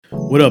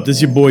What up? This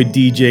is your boy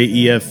DJ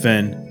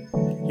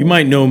EFN. You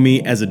might know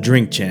me as a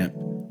drink champ,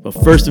 but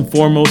first and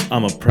foremost,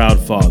 I'm a proud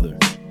father.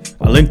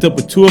 I linked up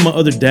with two of my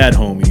other dad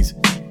homies,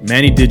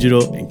 Manny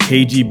Digital and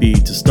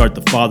KGB, to start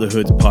the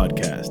Fatherhoods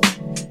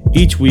podcast.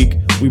 Each week,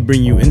 we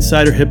bring you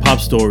insider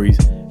hip-hop stories,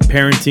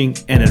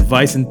 parenting, and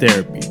advice and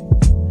therapy.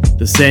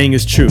 The saying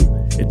is true,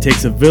 it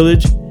takes a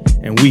village,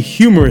 and we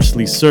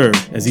humorously serve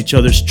as each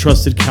other's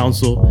trusted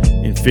counsel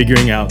in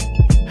figuring out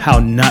how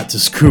not to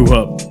screw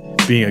up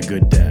being a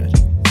good dad.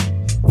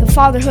 The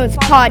Fatherhood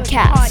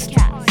Podcast.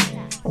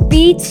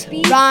 Beats,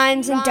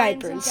 rhymes, and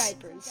diapers.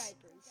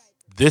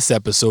 This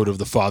episode of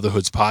the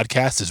Fatherhoods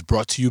Podcast is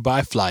brought to you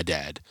by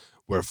FlyDad,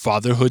 where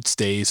fatherhood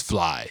stays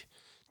fly.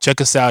 Check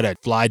us out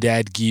at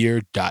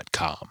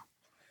flydadgear.com.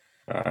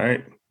 All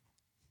right.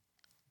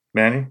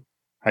 Manny,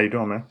 how you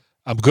doing, man?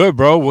 I'm good,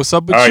 bro. What's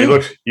up with All right,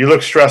 you? you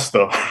look stressed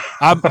though.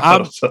 I'm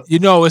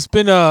it's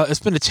been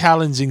a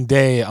challenging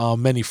day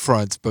on many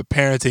fronts, but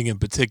parenting in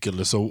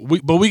particular. So we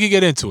can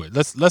get into it.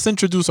 Let's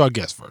introduce our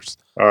guest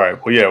first. All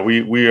right. Well, yeah,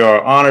 we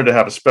are honored to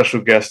have a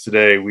special guest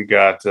today. We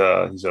got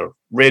he's a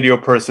radio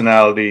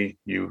personality.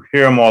 You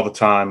hear him all the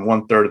time.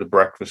 1/3 of the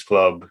Breakfast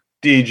Club,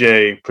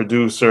 DJ,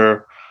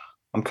 producer.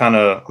 I'm kind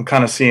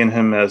of seeing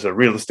him as a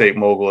real estate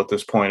mogul at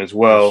this point as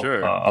well,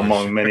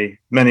 among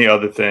many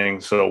other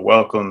things. So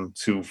welcome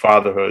to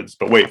Fatherhoods.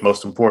 But wait,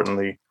 most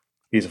importantly,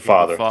 he's a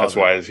father. That's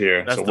why he's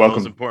here. That's so the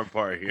welcome, most important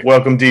part here.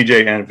 Welcome,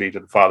 DJ Envy,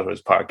 to the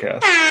Fatherhoods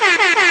Podcast. Yeah,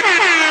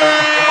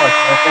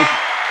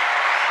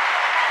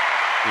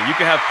 you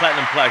can have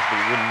platinum plaques, but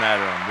it wouldn't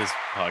matter on this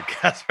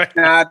podcast, right?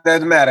 Nah, it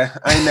doesn't matter.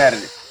 I ain't mad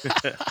at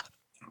it.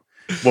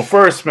 Well,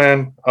 first,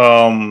 man,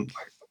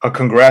 a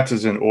congrats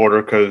is in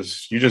order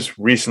because you just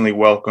recently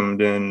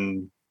welcomed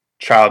in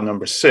child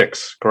number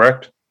 6,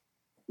 correct?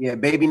 Yeah,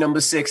 baby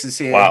number 6 is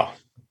here. Wow.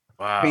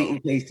 Peyton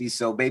Casey.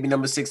 So baby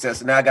number 6. So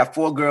now I got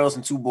 4 girls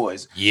and 2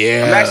 boys.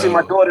 Yeah. I'm actually in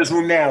my daughter's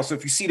room now. So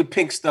if you see the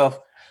pink stuff,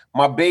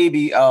 my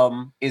baby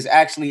is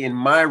actually in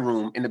my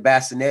room in the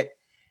bassinet.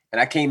 And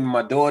I came in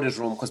my daughter's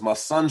room because my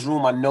son's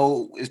room, I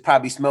know it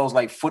probably smells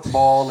like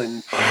football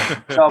and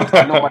stuff.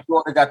 I know my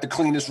daughter got the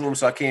cleanest room,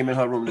 so I came in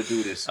her room to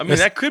do this. I mean,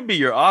 that could be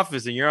your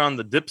office and you're on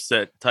the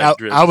Dipset type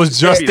drip. I was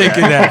just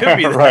thinking that. Could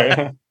be that.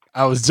 Right.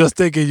 I was just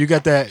thinking you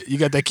got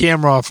that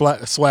camera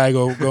swag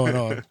going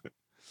on.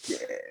 Yeah,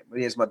 but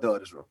yeah, it's my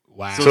daughter's room.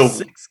 Wow. So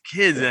 6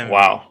 kids.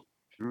 Wow.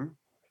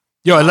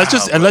 Yo, and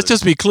let's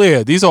just be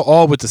clear. These are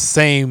all with the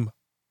same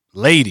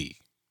lady,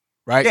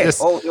 right? Yeah,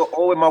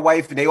 all with my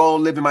wife, and they all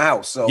live in my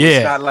house. So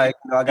it's not like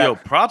I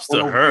got props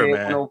to her,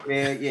 man.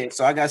 Yeah,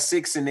 so I got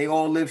 6, and they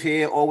all live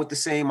here, all with the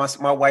same.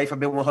 My wife, I've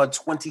been with her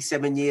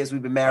 27 years.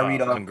 We've been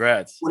married.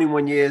 Congrats.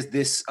 21 years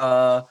this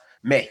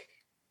May.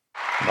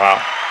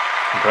 Wow.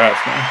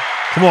 Congrats, man.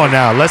 Come on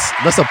now,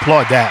 let's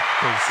applaud that.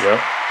 Yep.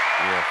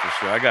 Yeah, for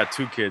sure. I got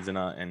 2 kids, and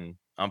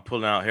I'm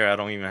pulling out hair I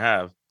don't even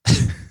have.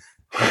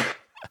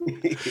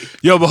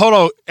 Yo, but hold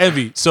on,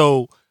 Envy.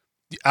 So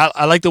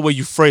I like the way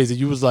you phrased it.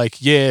 You was like,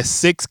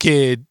 6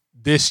 kid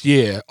this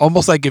year.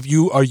 Almost like if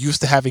you are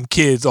used to having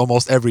kids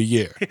almost every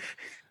year.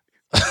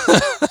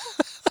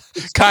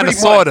 Kind of,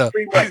 sort of.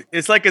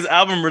 It's like his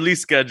album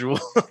release schedule.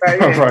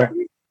 Right.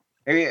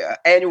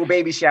 Annual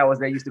baby showers,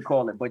 they used to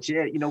call it. But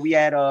yeah, we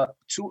had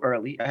 2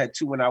 early. I had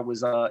 2 when I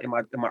was in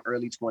my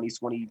early 20s,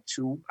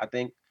 22, I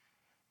think.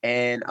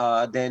 And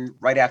then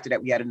right after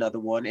that, we had another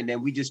one. And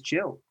then we just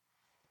chilled.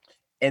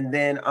 And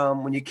then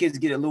when your kids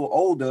get a little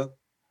older,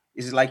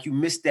 it's like you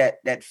miss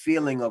that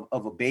feeling of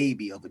a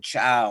baby, of a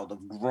child,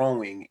 of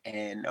growing.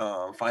 And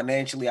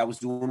financially, I was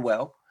doing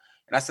well.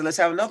 And I said, let's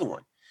have another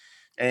one.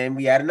 And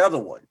we had another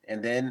one,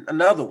 and then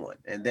another one,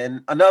 and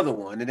then another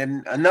one, and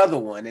then another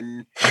one.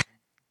 And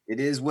it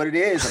is what it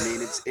is. I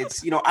mean,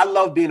 it's I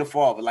love being a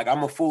father. Like,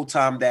 I'm a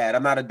full-time dad.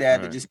 I'm not a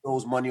dad that just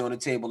throws money on the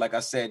table. Like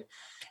I said,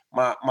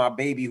 my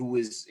baby, who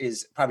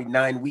is probably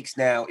 9 weeks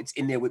now, it's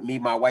in there with me.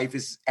 My wife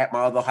is at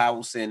my other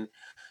house, and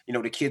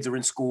the kids are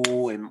in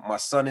school, and my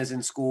son is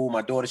in school.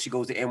 My daughter, she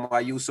goes to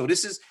NYU. So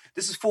this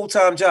is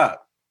full-time job.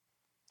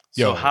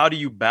 So how do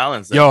you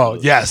balance that? Yo,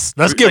 yes.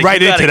 Let's get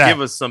right into that.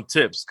 Give us some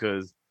tips,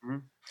 because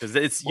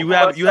it's you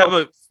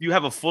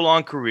have a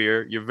full-on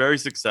career. You're very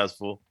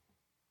successful,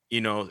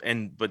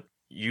 but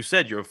you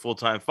said you're a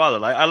full-time father.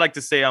 Like, I like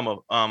to say I'm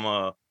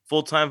a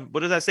full-time,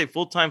 what does that say?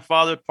 Full-time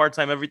father,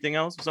 part-time everything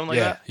else, or something like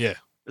that? Yeah.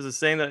 Is it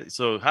saying that?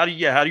 So how do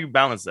you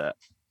balance that?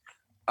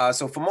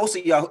 So for most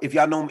of y'all,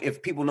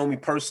 if people know me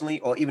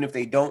personally, or even if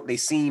they don't, they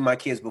seen my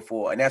kids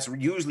before. And that's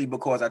usually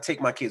because I take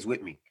my kids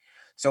with me.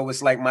 So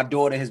it's like my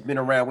daughter has been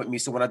around with me.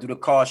 So when I do the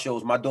car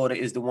shows, my daughter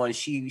is the one,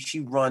 she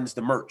runs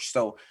the merch.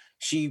 So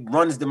she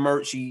runs the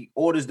merch, she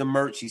orders the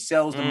merch, she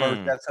sells the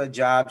merch. That's her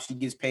job. She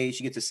gets paid,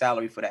 she gets a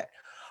salary for that.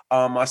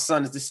 My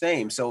son is the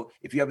same. So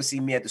if you ever see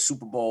me at the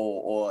Super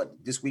Bowl, or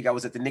this week I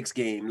was at the Knicks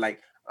game, like,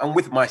 I'm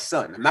with my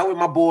son. I'm not with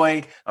my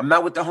boy. I'm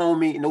not with the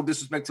homie. No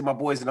disrespect to my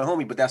boys and the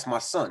homie, but that's my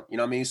son. You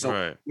know what I mean? So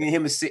me and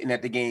him is sitting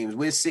at the games.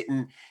 We're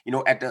sitting,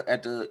 at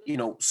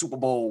the Super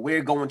Bowl.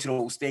 We're going to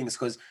those things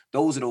because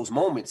those are those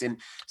moments.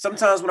 And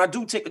sometimes when I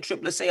do take a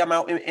trip, let's say I'm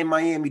out in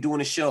Miami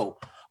doing a show,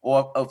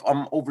 or if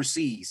I'm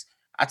overseas,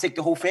 I take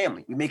the whole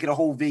family. We make it a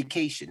whole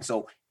vacation.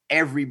 So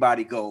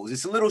everybody goes.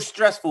 It's a little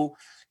stressful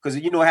because,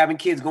 you know, having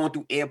kids going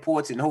through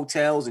airports and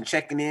hotels and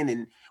checking in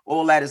and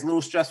all that is a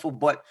little stressful.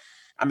 But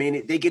I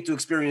mean, they get to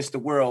experience the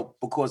world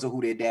because of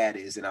who their dad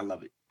is. And I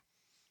love it.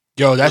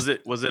 Yo, that's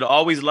Was it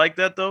always like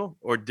that though?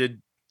 Or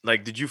did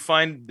you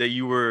find that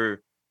you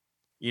were,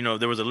 you know,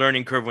 there was a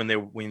learning curve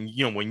when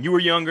you were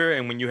younger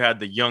and when you had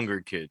the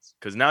younger kids?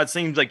 Because now it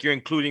seems like you're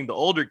including the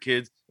older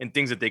kids in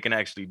things that they can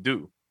actually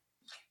do.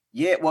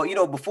 Yeah, well, you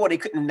know, before they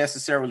couldn't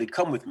necessarily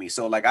come with me.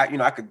 So like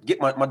I could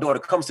get my daughter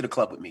comes to the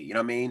club with me, you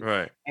know what I mean?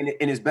 Right. And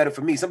it's better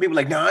for me. Some people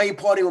are like, nah, I ain't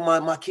partying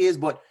with my kids,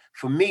 but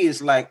for me,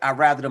 it's like I'd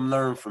rather them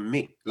learn from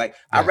me. Like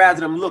I'd rather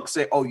them look,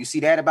 say, oh, you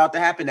see that about to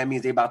happen? That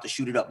means they're about to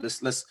shoot it up.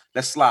 Let's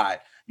slide.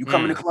 You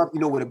come in the club,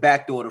 you know where the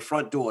back door, the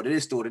front door, to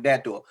this door, to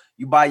that door.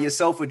 You buy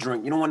yourself a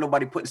drink. You don't want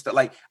nobody putting stuff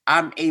like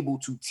I'm able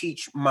to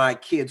teach my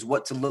kids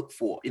what to look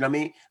for. You know what I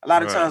mean? A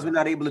lot of times we're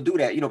not able to do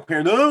that. You know,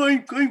 parents,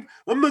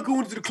 I'm not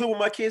going to the club with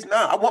my kids.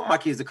 Nah, I want my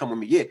kids to come with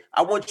me. Yeah,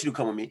 I want you to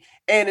come with me.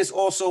 And it's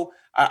also,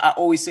 I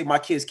always say my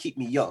kids keep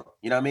me young.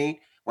 You know what I mean?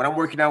 When I'm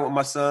working out with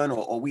my son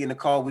or we in the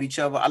car with each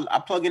other, I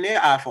plug in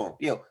their iPhone.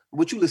 Yo,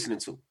 what you listening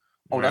to?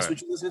 Oh, that's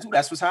what you listening to?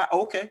 That's what's hot?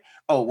 Oh, okay.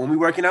 Oh, when we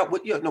working out,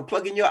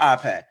 plug in your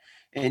iPad.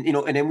 And, you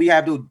know, and then we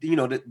have the, you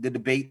know, the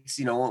debates,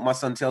 you know, my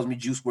son tells me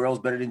Juice WRLD's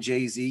better than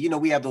Jay-Z. You know,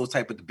 we have those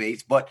type of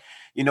debates, but,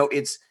 you know,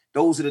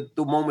 those are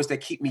the moments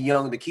that keep me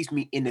young, that keeps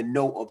me in the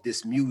know of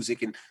this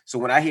music. And so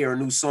when I hear a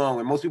new song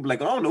and most people are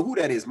like, I don't know who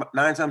that is.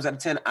 9 times out of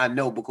 10, I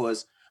know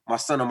because my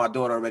son or my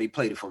daughter already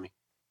played it for me.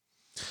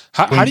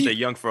 How do you stay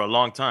young for a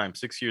long time?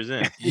 6 years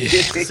in. Yeah.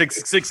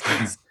 six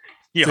kids.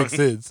 Young. 6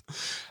 kids.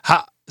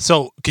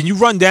 So can you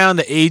run down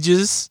the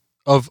ages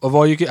of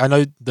all your kids? I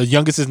know the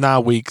youngest is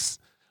 9 weeks,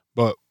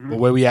 but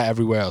where we at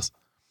everywhere else?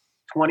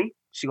 20.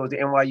 She goes to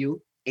NYU.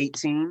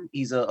 18.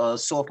 He's a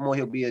sophomore.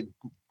 He's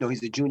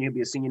a junior. He'll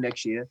be a senior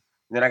next year.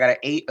 And then I got an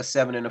 8, a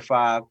 7, and a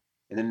 5,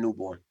 and then a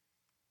newborn.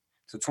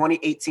 So 20,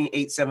 18,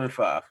 8, 7,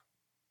 5.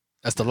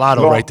 That's the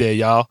lotto right there,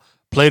 y'all.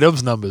 Play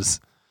those numbers.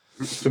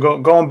 So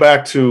going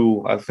back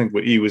to, I think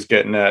what E was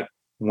getting at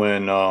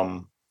when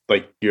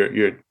like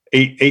your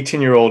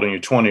 18-year-old and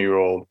your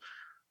 20-year-old,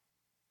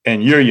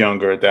 and you're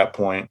younger at that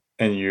point,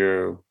 and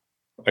you're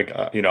like,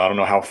 you know, I don't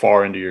know how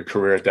far into your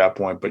career at that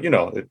point, but you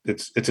know,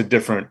 it's a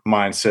different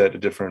mindset, a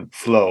different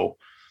flow.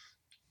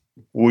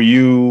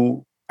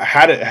 How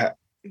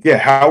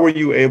were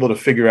you able to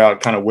figure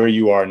out kind of where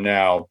you are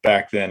now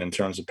back then in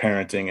terms of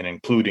parenting and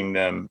including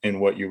them in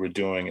what you were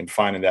doing and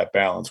finding that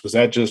balance? Was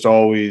that just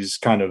always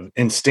kind of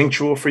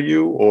instinctual for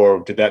you,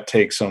 or did that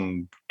take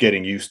some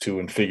getting used to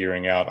and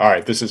figuring out, all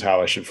right, this is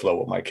how I should flow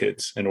with my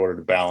kids in order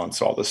to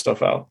balance all this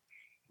stuff out?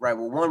 Right.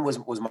 Well, one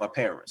was my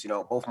parents. You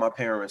know, both my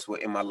parents were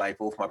in my life.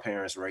 Both my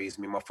parents raised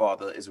me. My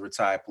father is a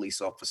retired police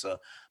officer.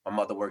 My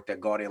mother worked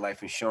at Guardian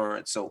Life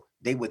Insurance. So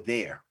they were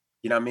there.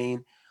 You know what I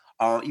mean?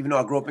 Even though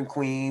I grew up in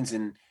Queens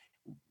and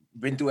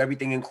been through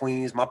everything in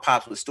Queens, my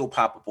pops was still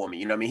popping for me.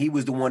 You know what I mean? He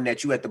was the one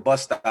that you at the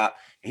bus stop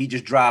and he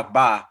just drive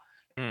by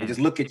and just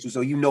look at you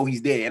so you know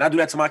he's there. And I do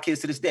that to my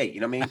kids to this day. You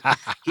know what I mean?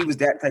 He was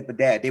that type of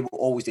dad. They were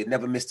always there.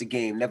 Never missed a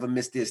game. Never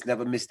missed this.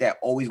 Never missed that.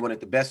 Always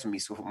wanted the best for me.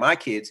 So for my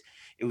kids,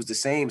 it was the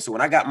same. So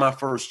when I got my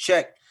first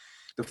check,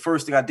 the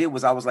first thing I did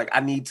was I was like, I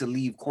need to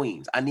leave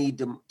Queens. I need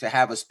them to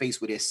have a space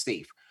where they're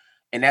safe.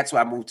 And that's why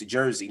I moved to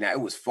Jersey. Now,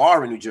 it was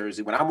far in New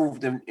Jersey. When I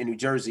moved in New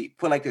Jersey,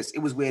 put like this, it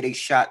was where they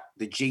shot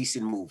the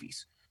Jason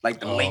movies, like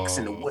the lakes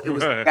and it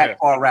was that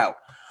far out.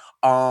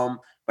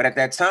 But at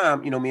that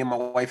time, you know, me and my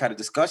wife had a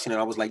discussion and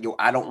I was like, yo,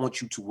 I don't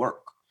want you to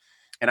work.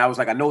 And I was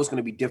like, I know it's going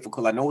to be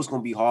difficult. I know it's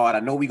going to be hard.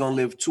 I know we're going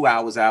to live 2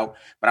 hours out.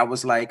 But I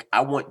was like,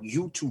 I want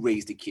you to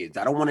raise the kids.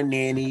 I don't want a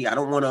nanny. I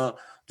don't want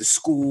the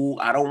school.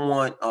 I don't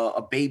want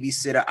a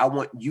babysitter. I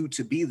want you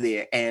to be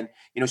there. And,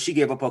 you know, she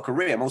gave up her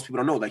career. Most people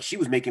don't know, like she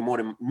was making more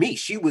than me.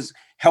 She was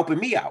helping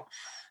me out.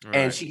 Right.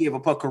 And she gave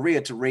up her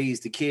career to raise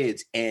the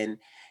kids. And,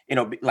 you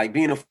know, like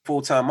being a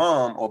full-time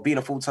mom or being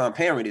a full-time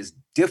parent is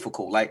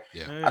difficult. Like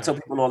I tell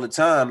people all the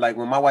time, like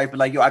when my wife be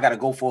like, yo, I got to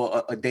go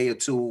for a day or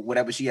two,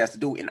 whatever she has to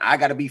do. And I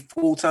got to be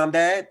full-time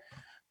dad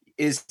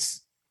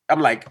I'm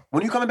like,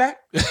 when are you coming back?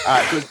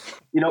 Because,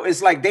 you know,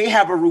 it's like they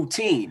have a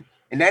routine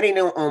and that ain't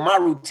on my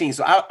routine.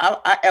 So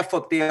I F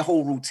up their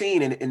whole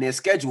routine and their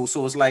schedule.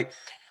 So it's like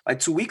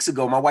 2 weeks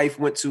ago, my wife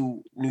went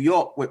to New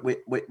York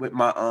with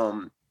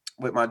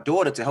my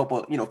daughter to help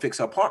her, you know, fix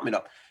her apartment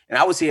up. And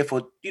I was here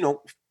for, you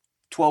know,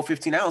 12,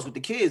 15 hours with the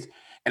kids.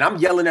 And I'm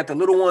yelling at the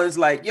little ones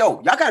like, yo,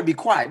 y'all got to be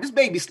quiet. This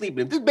baby's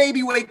sleeping. If this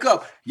baby wake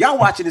up, y'all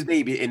watching this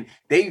baby. And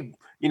they,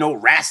 you know,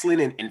 wrestling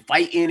and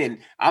fighting. And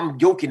I'm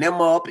yoking them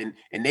up and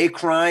they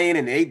crying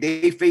and they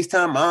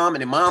FaceTime mom.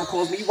 And then mom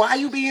calls me, why are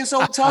you being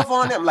so tough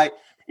on them? Like,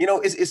 you know,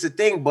 it's a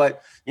thing.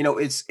 But, you know,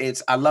 it's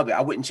I love it.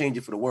 I wouldn't change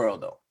it for the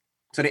world, though.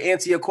 So to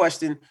answer your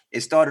question,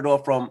 it started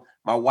off from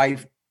my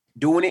wife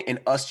doing it and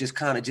us just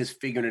kind of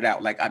just figuring it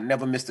out. Like I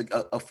never missed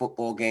a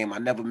football game. I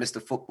never missed a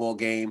football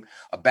game,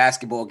 a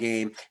basketball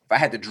game. If I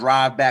had to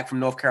drive back from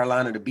North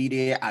Carolina to be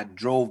there, I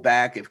drove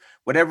back. If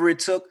whatever it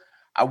took,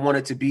 I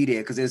wanted to be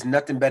there because there's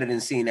nothing better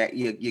than seeing that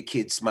your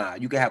kid smile.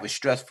 You can have a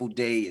stressful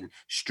day and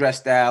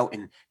stressed out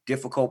and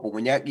difficult, but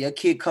when your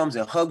kid comes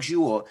and hugs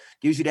you or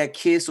gives you that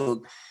kiss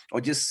or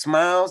just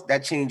smiles,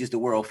 that changes the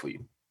world for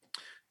you.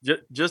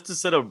 Just to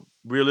set up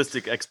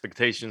realistic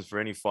expectations for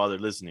any father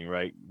listening,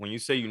 right? When you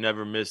say you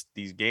never missed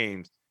these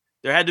games,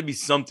 there had to be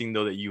something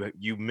though that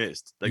you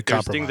missed. Like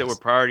there's things that were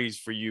priorities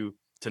for you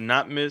to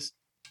not miss,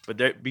 but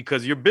that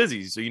because you're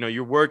busy, so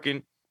you're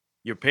working,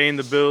 you're paying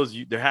the bills.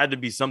 There had to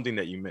be something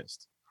that you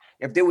missed.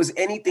 If there was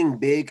anything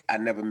big, I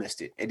never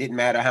missed it. It didn't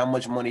matter how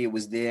much money it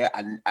was there.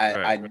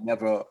 I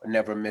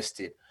never missed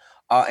it.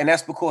 And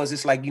that's because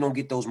it's like you don't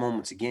get those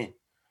moments again.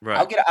 Right.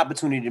 I'll get an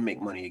opportunity to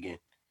make money again.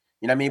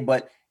 You know what I mean?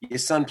 But your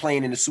son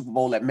playing in the Super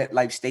Bowl at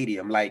MetLife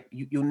Stadium, like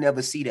you'll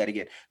never see that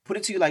again. Put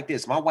it to you like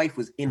this. My wife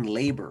was in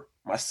labor.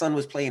 My son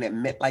was playing at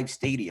MetLife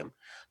Stadium.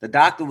 The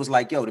doctor was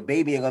like, yo, the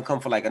baby ain't gonna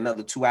come for like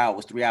another 2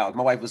 hours, 3 hours.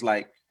 My wife was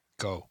like,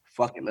 go.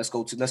 Fuck it. Let's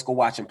go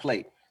watch him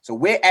play. So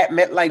we're at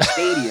MetLife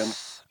Stadium.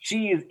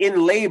 She is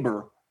in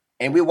labor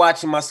and we're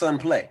watching my son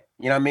play.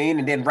 You know what I mean?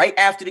 And then right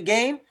after the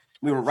game,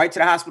 we went right to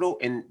the hospital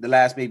and the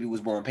last baby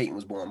was born. Peyton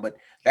was born. But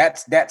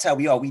that's how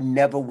we are. We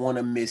never want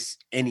to miss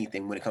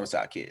anything when it comes to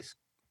our kids.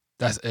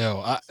 That's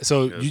ill.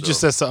 You just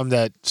said something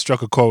that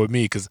struck a chord with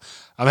me because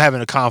I'm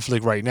having a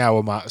conflict right now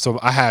with so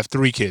I have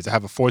 3 kids. I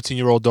have a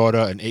 14-year-old daughter,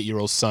 an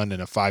 8-year-old son,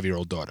 and a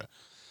 5-year-old daughter.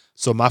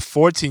 So my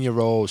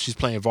 14-year-old, she's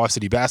playing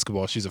varsity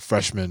basketball. She's a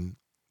freshman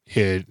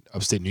here in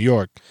upstate New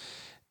York.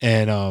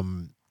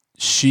 And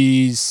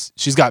she's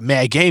got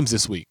mad games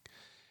this week.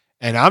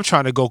 And I'm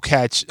trying to go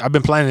catch. I've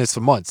been planning this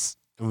for months.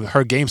 And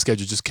her game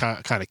schedule just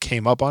kind of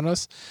came up on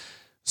us.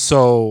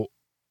 So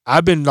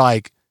I've been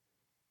like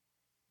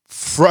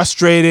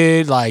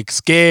frustrated, like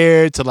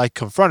scared to like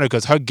confront her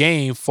because her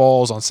game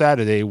falls on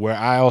Saturday where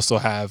I also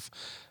have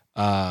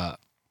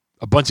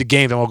a bunch of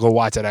games I'm going to go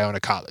watch at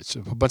Iona College,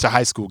 a bunch of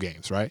high school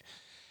games, right?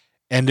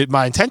 And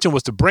my intention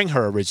was to bring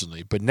her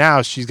originally, but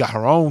now she's got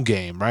her own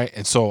game, right?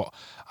 And so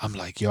I'm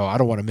like, yo, I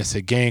don't want to miss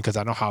a game because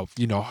I know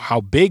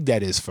how big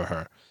that is for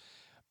her.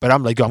 But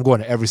I'm like, yo, I'm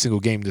going to every single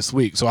game this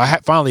week. So I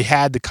finally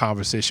had the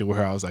conversation with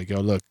her. I was like,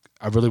 yo, look,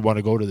 I really want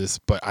to go to this,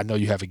 but I know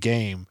you have a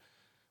game.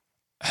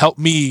 Help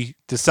me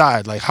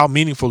decide, like, how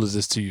meaningful is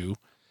this to you?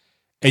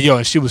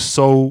 And she was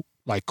so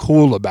like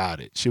cool about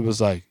it. She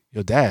was like,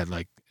 yo, Dad,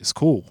 like, it's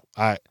cool.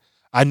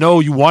 I know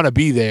you want to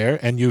be there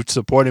and you're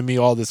supporting me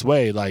all this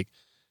way. Like,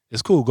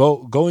 it's cool.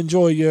 Go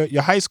enjoy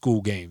your high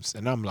school games.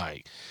 And I'm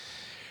like,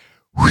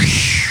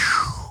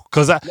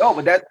 because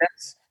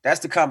that's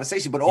the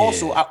conversation. But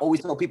also, I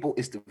always tell people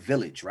it's the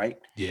village, right?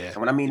 Yeah. And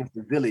when I mean it's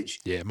the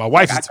village, yeah, my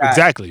wife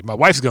exactly. My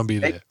wife's gonna be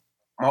there.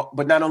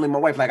 But not only my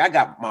wife, like I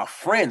got my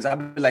friends.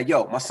 I'd be like,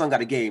 yo, my son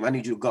got a game. I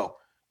need you to go.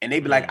 And they'd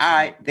be like, all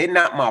right, they're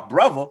not my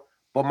brother,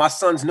 but my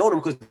sons know them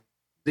because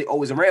they're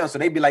always around. So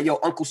they'd be like, yo,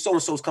 Uncle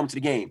so-and-so's come to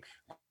the game.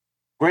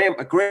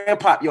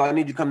 Grandpa, yo, I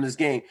need you to come to this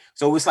game.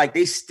 So it's like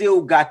they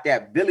still got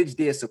that village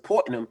there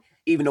supporting them,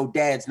 even though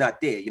Dad's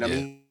not there. You know what I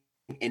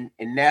mean?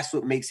 And that's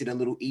what makes it a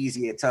little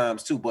easier at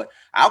times too. But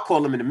I'll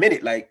call them in a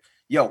minute, like,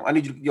 yo, I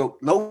need you,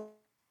 low.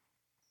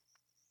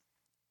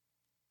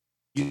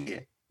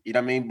 Yeah, you know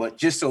what I mean? But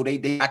just so they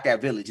got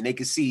that village and they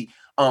can see.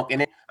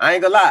 And then, I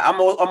ain't gonna lie,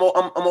 I'm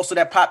also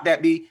that pop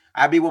that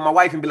I be with my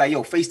wife and be like,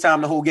 yo,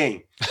 FaceTime the whole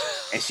game,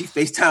 and she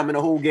FaceTiming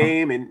the whole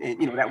game, and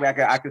that way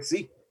I could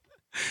see.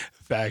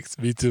 Facts,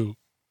 me too.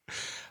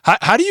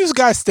 How do you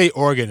guys stay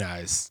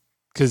organized?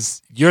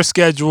 Because your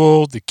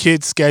schedule, the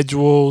kids'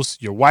 schedules,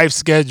 your wife's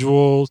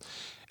schedules,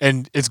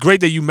 and it's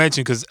great that you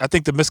mentioned because I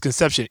think the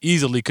misconception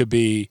easily could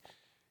be,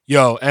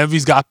 yo,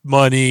 Envy's got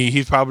money.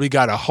 He's probably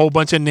got a whole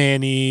bunch of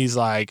nannies.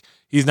 Like,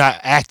 he's not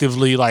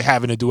actively like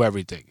having to do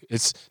everything.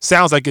 It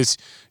sounds like it's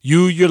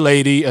you, your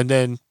lady, and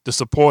then the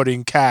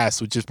supporting cast,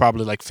 which is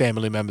probably like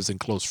family members and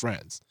close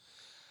friends.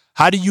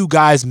 How do you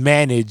guys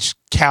manage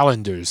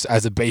calendars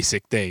as a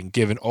basic thing,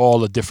 given all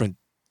the different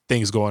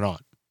things going on?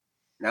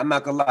 Now, I'm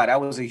not gonna lie,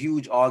 that was a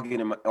huge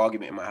argument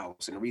in my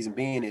house. And the reason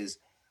being is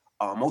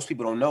most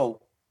people don't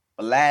know,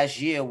 but last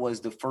year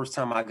was the first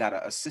time I got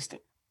an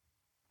assistant.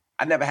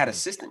 I never had an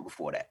assistant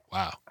before that.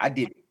 Wow. I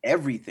did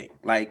everything,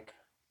 like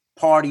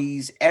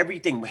parties,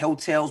 everything,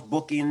 hotels,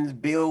 bookings,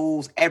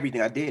 bills,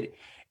 everything. I did it.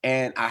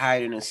 And I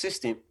hired an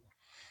assistant,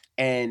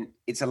 and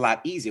it's a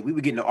lot easier. We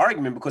would get in an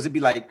argument because it'd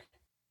be like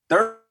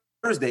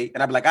Thursday,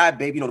 and I'd be like, all right,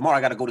 babe, tomorrow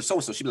I gotta go to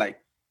so-and-so. She'd be like,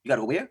 you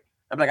gotta go where?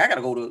 I'm like, I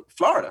gotta go to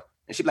Florida.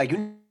 And she'd be like,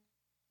 you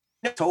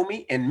told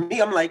me, and me,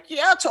 I'm like,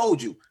 yeah, I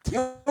told you.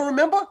 You don't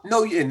remember?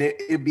 No, and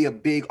it'd be a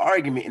big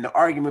argument, and the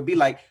argument would be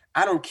like,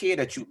 I don't care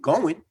that you're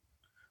going,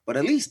 but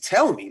at least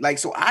tell me, like,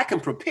 so I can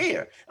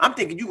prepare. I'm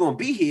thinking you're gonna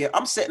be here.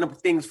 I'm setting up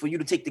things for you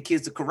to take the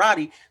kids to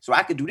karate, so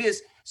I could do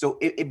this. So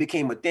it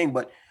became a thing.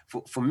 But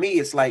for me,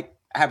 it's like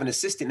I have an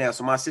assistant now,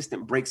 so my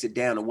assistant breaks it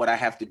down to what I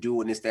have to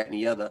do and this, that, and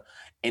the other,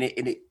 and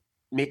it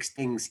makes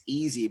things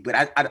easy.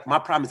 But my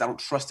problem is I don't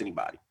trust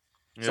anybody.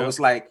 So it's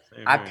like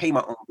I pay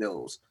my own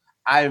bills.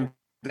 I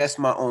invest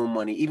my own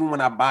money. Even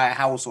when I buy a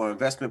house or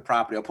investment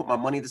property, I'll put my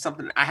money into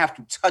something. I have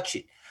to touch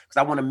it because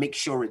I want to make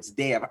sure it's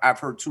there. I've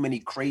heard too many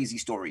crazy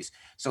stories.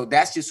 So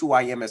that's just who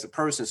I am as a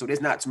person. So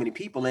there's not too many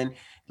people. And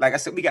like I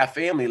said, we got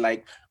family.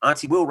 Like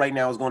Auntie Will right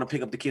now is going to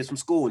pick up the kids from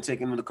school and take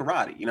them to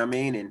karate. You know what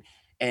I mean?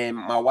 And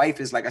my wife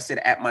is, like I said,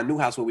 at my new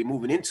house where we're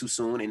moving into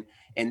soon,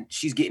 and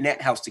she's getting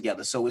that house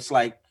together. So it's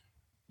like,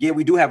 yeah,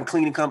 we do have a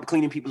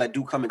cleaning people that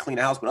do come and clean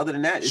the house, but other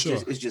than that,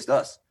 it's just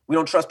us. We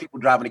don't trust people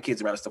driving the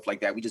kids around and stuff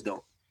like that. We just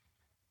don't.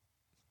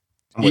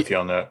 I'm with you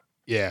on that.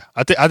 Yeah,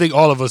 I think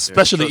all of us,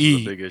 especially trust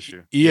is a big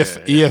issue.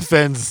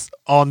 EFN's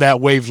on that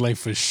wavelength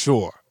for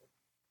sure.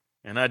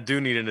 And I do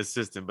need an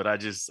assistant, but I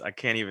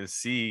can't even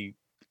see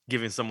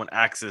giving someone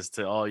access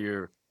to all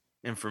your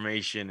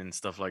information and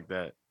stuff like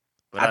that.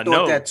 But I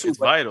know that too, it's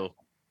vital.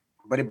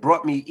 But it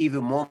brought me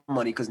even more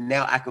money because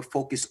now I could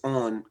focus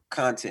on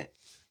content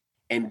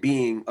and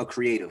being a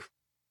creative.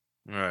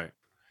 Right.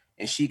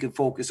 And she could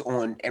focus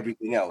on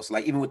everything else.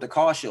 Like even with the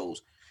car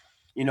shows,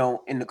 you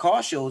know, in the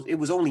car shows, it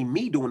was only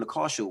me doing the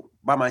car show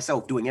by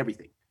myself, doing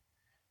everything.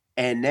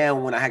 And now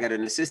when I got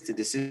an assistant,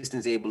 the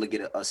assistant's able to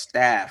get a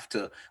staff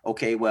to,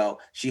 okay, well,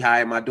 she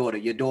hired my daughter.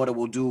 Your daughter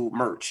will do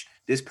merch.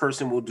 This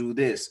person will do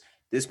this.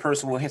 This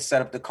person will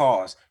set up the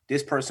cars.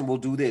 This person will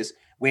do this.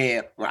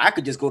 Where I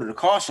could just go to the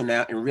car show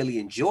now and really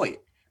enjoy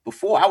it.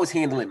 Before I was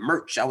handling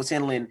merch. I was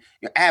handling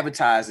your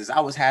advertisers.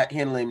 I was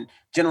handling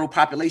general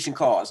population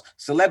cars,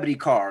 celebrity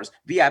cars,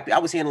 VIP. I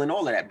was handling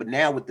all of that. But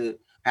now with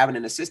having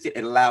an assistant,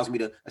 it allows me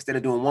to, instead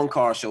of doing one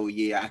car show a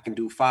year, I can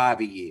do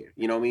 5 a year.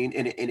 You know what I mean?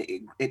 And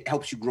it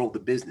helps you grow the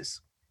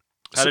business.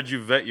 How did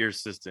you vet your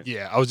assistant?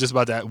 Yeah, I was just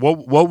about that.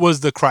 What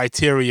was the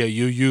criteria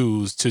you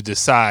used to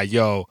decide,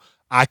 yo,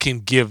 I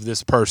can give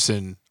this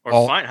person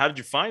how did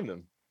you find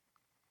them?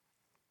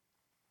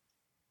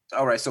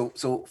 All right. So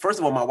first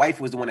of all, my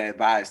wife was the one that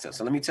advised us.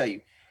 So let me tell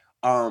you,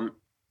 I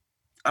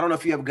don't know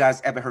if you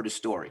guys ever heard the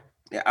story.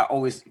 Yeah, I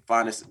always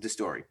find the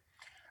story.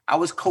 I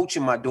was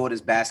coaching my daughter's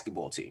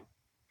basketball team,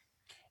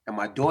 and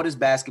my daughter's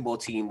basketball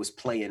team was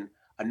playing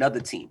another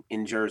team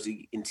in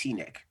Jersey in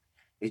Teaneck.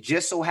 It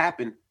just so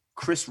happened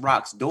Chris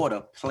Rock's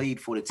daughter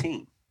played for the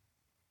team,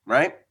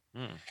 right?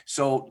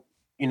 So,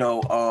 you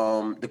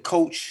know, the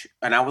coach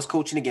and I was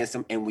coaching against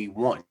him, and we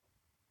won,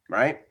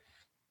 right?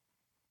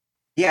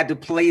 He had to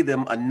play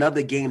them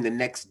another game the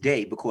next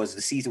day because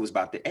the season was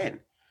about to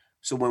end.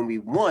 So when we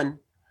won,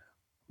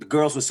 the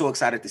girls were so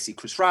excited to see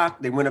Chris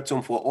Rock. They went up to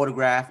him for an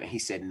autograph, and he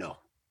said no.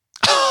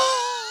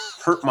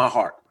 Hurt my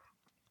heart.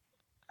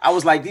 I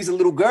was like, these are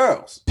little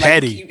girls.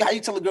 Petty. Like, how you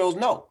tell the girls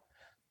no?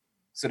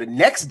 So the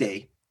next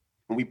day,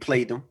 when we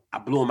played them, I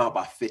blew them out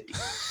by 50,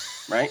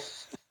 right?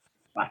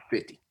 By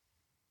 50.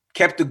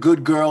 Kept the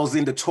good girls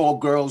in, the tall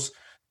girls,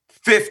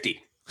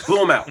 50. Blew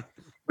them out.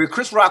 Where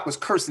Chris Rock was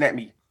cursing at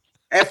me.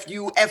 F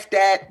you, F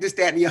that, this,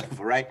 that, and the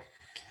other, right?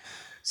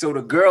 So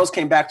the girls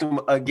came back to him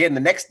again the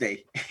next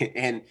day,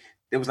 and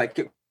it was like,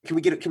 can we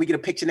get a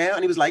picture now?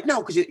 And he was like,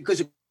 no, because your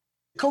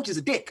coach is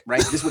a dick, right?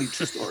 This is what he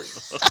true story.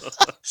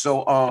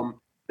 So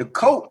the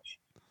coach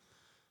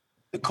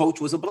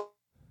was a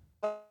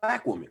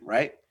black woman,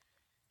 right?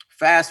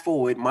 Fast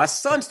forward, my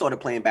son started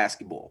playing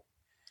basketball.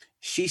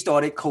 She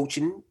started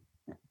coaching,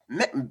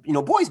 you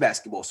know, boys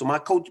basketball. So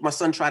my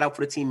son tried out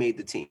for the team, made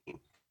the team.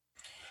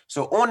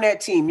 So on that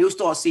team, you'll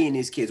start seeing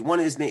these kids.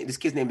 This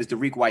kid's name is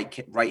Derek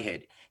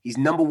Whitehead. He's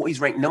number one.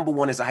 He's ranked number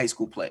 1 as a high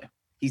school player.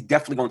 He's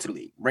definitely going to the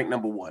league, ranked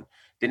number 1.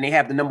 Then they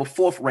have the number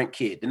 4th ranked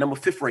kid, the number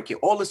 5th ranked kid,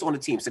 all this on the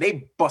team. So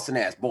they busting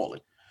ass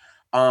balling.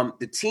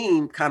 The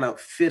team kind of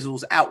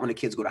fizzles out when the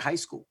kids go to high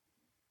school.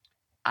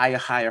 I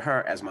hire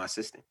her as my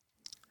assistant.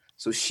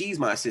 So she's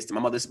my assistant.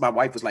 My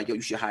wife was like, yo,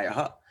 you should hire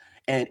her.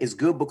 And it's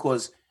good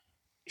because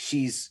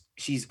she's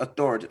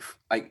authoritative.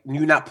 Like,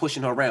 you're not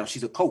pushing her around.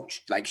 She's a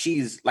coach. Like,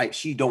 she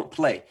don't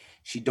play.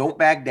 She don't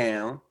back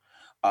down.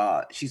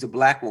 She's a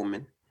black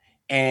woman,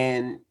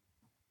 and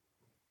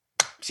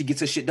she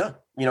gets her shit done.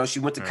 You know, she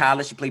went to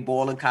college. She played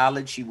ball in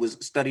college. She was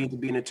studying to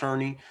be an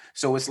attorney.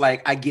 So it's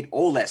like, I get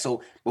all that.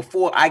 So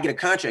before I get a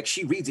contract,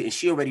 she reads it and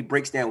she already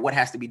breaks down what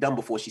has to be done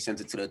before she sends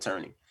it to the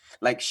attorney.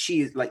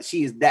 She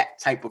is that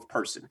type of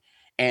person,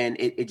 and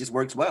it just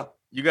works well.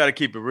 You got to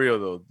keep it real,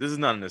 though. This is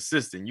not an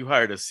assistant. You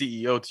hired a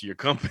CEO to your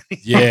company.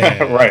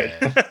 Yeah, right.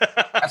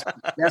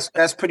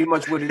 That's pretty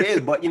much what it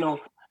is. But, you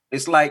know,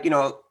 it's like, you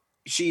know,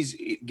 she's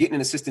getting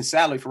an assistant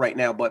salary for right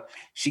now, but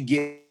she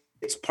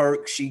gets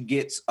perks, she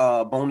gets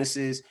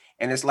bonuses.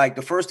 And it's like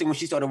the first thing when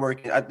she started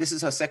working, this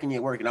is her second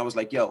year working. I was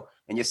like, yo,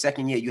 in your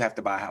second year, you have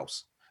to buy a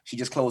house. She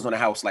just closed on a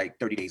house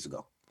like 30 days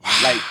ago. Wow.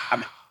 Like,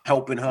 I'm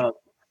helping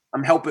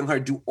her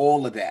do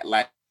all of that.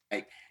 Like,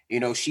 you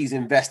know, she's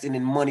investing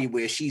in money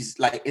where she's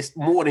like, it's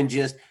more than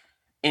just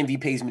Envy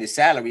pays me the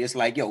salary. It's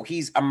like, yo,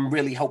 I'm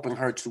really helping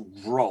her to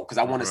grow because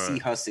I want to see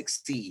her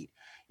succeed.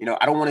 You know,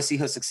 I don't want to see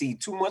her succeed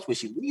too much when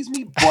she leaves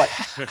me, but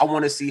I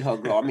want to see her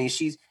grow. I mean,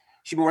 she's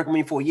been working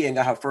with me for a year and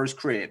got her first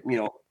crib, you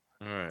know,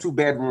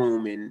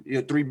 2-bedroom and, you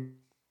know, 3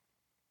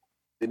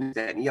 and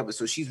that and the other.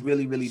 So she's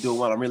really, really doing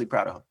well. I'm really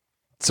proud of her.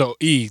 So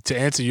to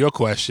answer your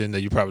question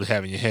that you probably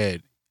have in your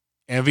head,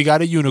 Envy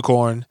got a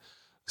unicorn.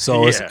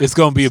 So Yeah. it's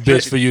gonna be a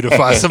bitch for you to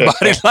find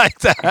somebody like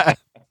that.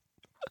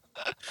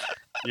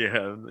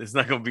 Yeah, it's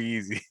not gonna be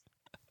easy.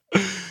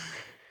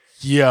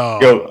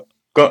 Yo,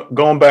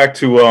 Going back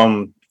to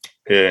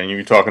and you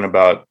were talking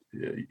about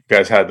you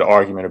guys had the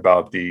argument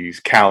about these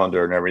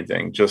calendar and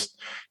everything. Just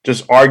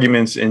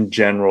arguments in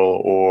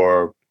general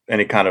or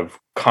any kind of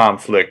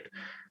conflict.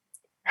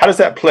 How does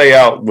that play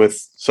out with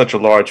such a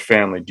large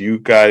family? Do you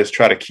guys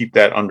try to keep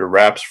that under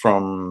wraps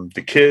from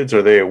the kids?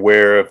 Are they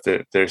aware if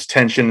there's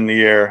tension in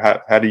the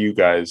air? How do you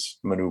guys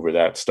maneuver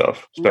that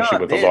stuff, especially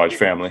No, with a large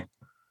family?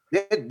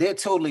 they're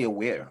totally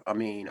aware. I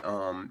mean,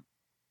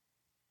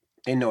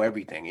 they know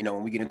everything. You know,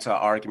 when we get into our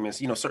arguments,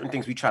 you know, certain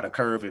things we try to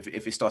curve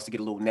if it starts to get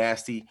a little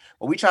nasty.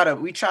 But we try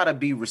to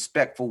be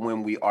respectful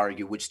when we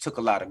argue, which took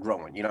a lot of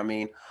growing. You know what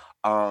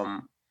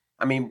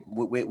I mean?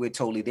 We're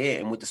totally there.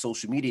 And with the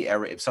social media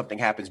era, if something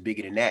happens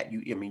bigger than that,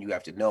 you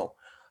have to know.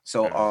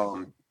 So,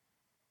 Right.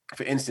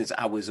 for instance,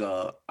 I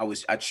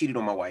cheated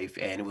on my wife,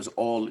 and it was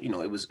all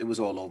it was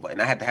all over,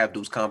 and I had to have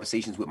those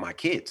conversations with my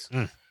kids.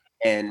 Mm.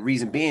 And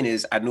reason being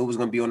is I knew it was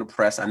going to be on the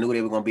press. I knew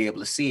they were going to be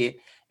able to see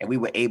it, and we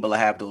were able to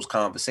have those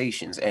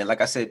conversations. And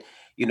like I said,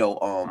 I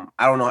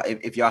don't know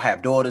if y'all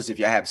have daughters, if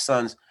y'all have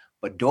sons,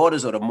 but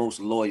daughters are the most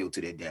loyal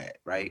to their dad,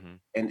 right? Mhm.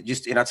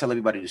 And I tell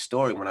everybody the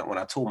story when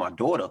I told my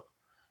daughter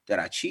that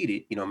I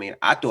cheated. You know, what I mean,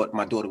 I thought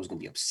my daughter was going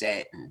to be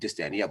upset and this,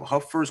 that, and the other.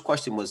 Her first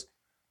question was,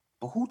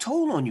 "But who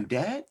told on you,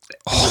 Dad?"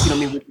 You know what I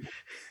mean?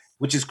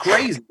 Which is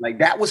crazy. Like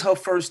that was her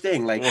first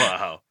thing. Like,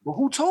 Wow. but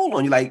who told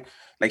on you? Like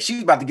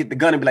she's about to get the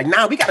gun and be like,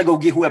 "Nah, we gotta go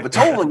get whoever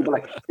told on you." But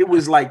like it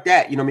was like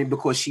that, you know what I mean?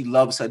 Because she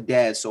loves her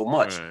dad so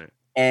much. Right.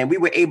 And we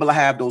were able to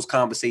have those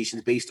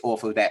conversations based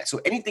off of that. So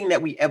anything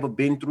that we ever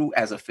been through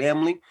as a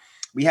family,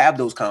 we have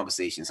those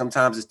conversations.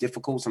 Sometimes it's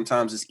difficult,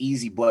 sometimes it's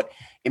easy, but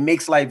it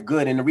makes life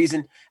good. And the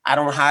reason I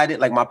don't hide it,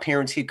 like my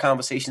parents hid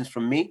conversations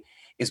from me,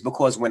 is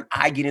because when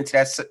I get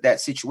into that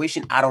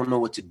situation, I don't know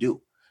what to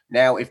do.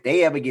 Now, if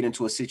they ever get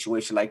into a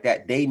situation like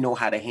that, they know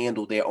how to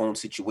handle their own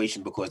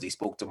situation because they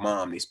spoke to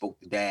mom, they spoke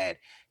to dad,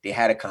 they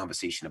had a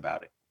conversation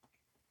about it.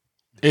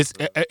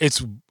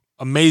 it's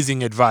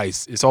amazing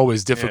advice. It's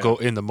always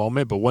difficult in the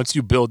moment, but once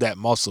you build that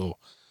muscle,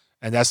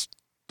 and that's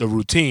the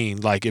routine,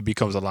 like it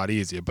becomes a lot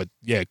easier. But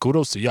yeah,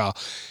 kudos to y'all.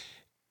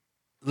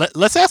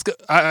 Let's ask.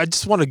 I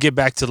just want to get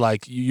back to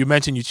like you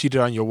mentioned you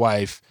cheated on your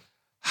wife.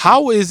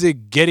 How is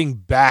it getting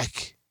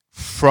back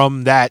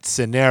from that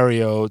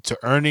scenario to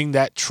earning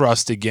that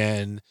trust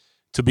again,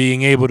 to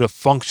being able to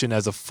function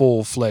as a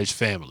full-fledged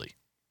family?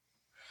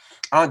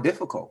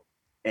 Difficult.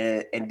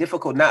 And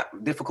difficult,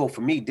 not difficult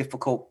for me,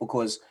 difficult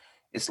because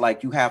it's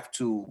like you have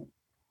to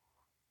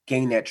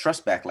gain that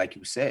trust back, like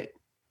you said.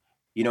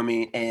 You know what I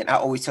mean? And I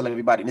always tell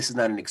everybody, this is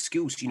not an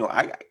excuse. You know,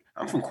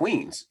 I'm from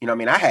Queens. You know what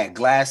I mean? I had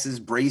glasses,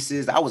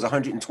 braces. I was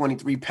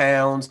 123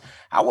 pounds.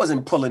 I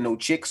wasn't pulling no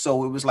chick.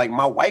 So it was like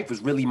my wife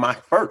was really my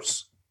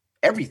first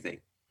everything.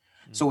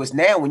 So it's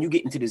now when you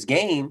get into this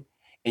game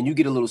and you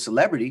get a little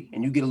celebrity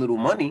and you get a little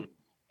money,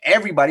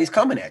 everybody's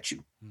coming at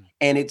you.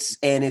 And it's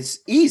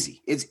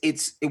easy.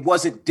 It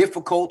wasn't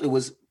difficult. It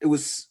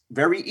was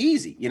very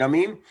easy. You know what I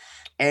mean?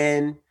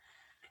 And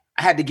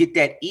I had to get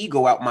that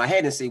ego out my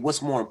head and say,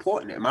 what's more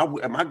important? Am I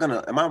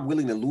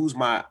willing to lose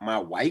my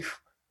wife,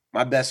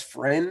 my best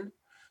friend,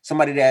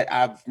 somebody that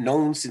I've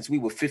known since we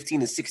were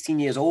 15 and 16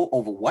 years old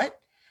over what?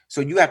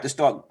 So you have to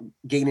start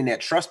gaining that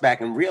trust back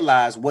and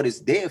realize what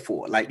it's there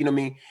for. Like, you know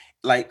what I mean?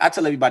 Like I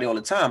tell everybody all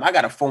the time, I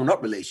got a phone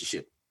up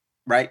relationship,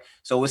 right?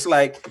 So it's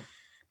like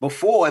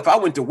before, if I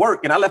went to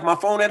work and I left my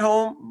phone at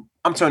home,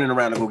 I'm turning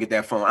around to go get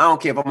that phone. I don't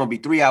care if I'm gonna be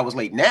 3 hours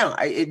late. Now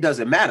it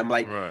doesn't matter. I'm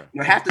like, Right.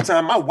 half the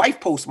time my wife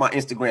posts my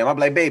Instagram. I'm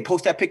like, babe,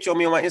 post that picture of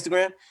me on my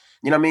Instagram.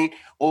 You know what I mean?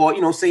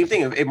 Or same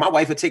thing. If my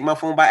wife would take my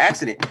phone by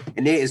accident,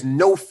 and there is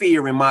no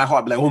fear in my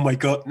heart, like, oh my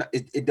god,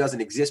 it doesn't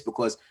exist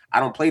because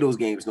I don't play those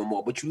games no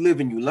more. But you live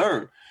and you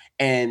learn.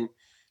 And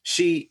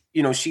she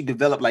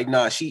developed like,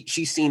 nah,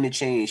 she's seen the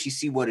change. She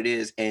see what it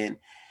is, and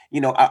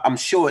I'm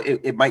sure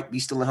it might be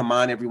still in her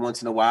mind every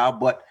once in a while,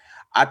 but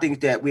I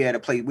think that we're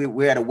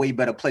at a way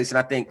better place. And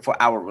I think for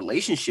our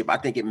relationship, I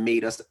think it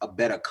made us a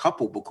better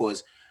couple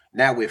because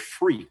now we're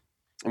free.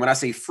 And when I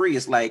say free,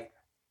 it's like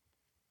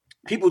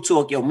people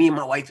talk, me and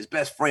my wife is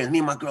best friends, me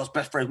and my girl's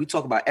best friends. We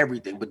talk about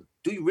everything, but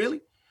do you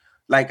really?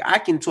 Like I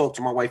can talk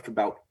to my wife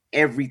about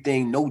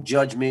everything, no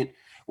judgment,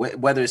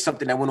 whether it's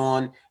something that went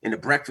on in the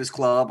Breakfast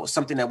Club or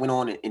something that went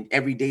on in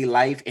everyday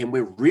life, and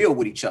we're real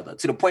with each other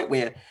to the point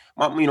where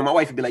my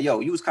wife would be like, "Yo,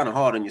 you was kind of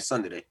hard on your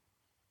son today,"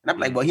 and I'm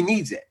like, "Well, he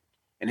needs it."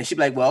 And then she'd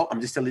be like, "Well, I'm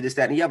just telling you this,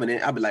 that, and the other." And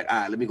then I'd be like,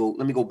 "All right, let me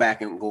go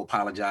back and go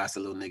apologize to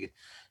little nigga."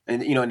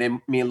 And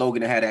then me and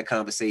Logan had that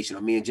conversation,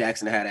 or me and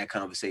Jackson had that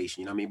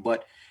conversation. You know what I mean?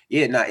 But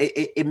yeah,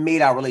 it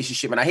made our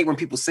relationship, and I hate when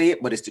people say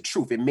it, but it's the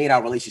truth. It made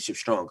our relationship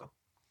stronger.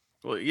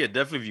 Well, yeah,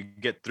 definitely. If you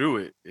get through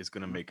it, it's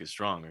gonna make it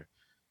stronger.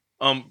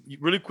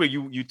 Really quick,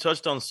 you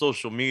touched on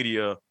social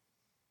media,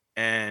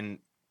 and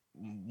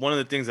one of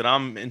the things that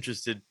I'm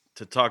interested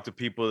to talk to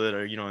people that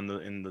are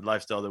in the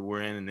lifestyle that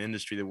we're in the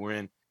industry that we're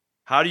in.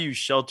 How do you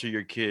shelter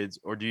your kids,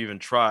 or do you even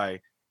try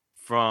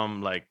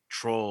from like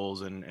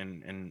trolls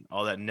and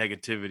all that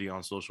negativity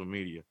on social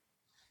media?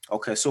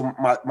 Okay, so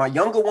my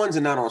younger ones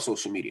are not on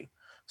social media.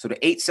 So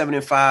the 8, 7,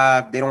 and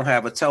 5, they don't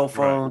have a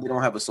telephone, Right. they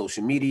don't have a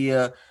social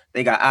media.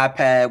 They got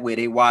iPad where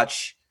they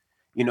watch,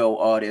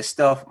 their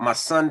stuff. My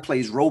son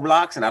plays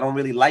Roblox, and I don't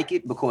really like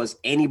it because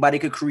anybody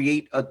could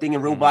create a thing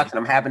in Roblox, and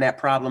I'm having that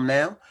problem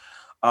now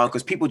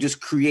because people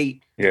just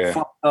create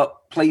fucked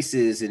up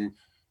places, and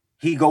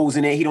he goes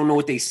in there, he don't know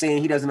what they're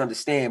saying, he doesn't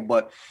understand.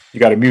 But you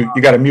got to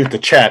mute the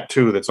chat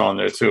too. That's on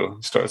there too.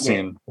 Start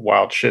seeing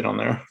wild shit on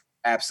there.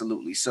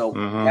 Absolutely. So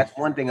that's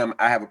one thing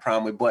I have a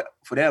problem with. But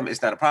for them,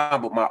 it's not a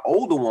problem. But my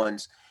older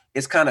ones,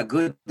 it's kind of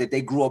good that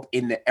they grew up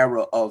in the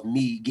era of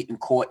me getting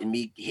caught and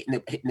me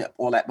hitting up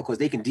all that because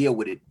they can deal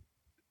with it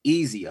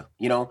easier.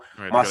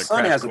 Right, my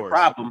son has a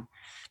problem.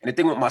 And the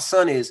thing with my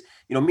son is,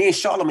 me and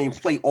Charlamagne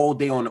play all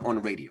day on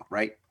the radio,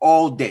 right?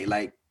 All day,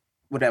 like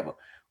whatever.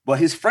 But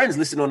his friends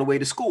listen on the way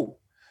to school.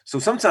 So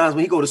sometimes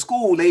when he go to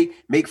school, they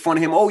make fun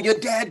of him. Oh, your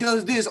dad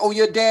does this. Oh,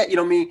 your dad, you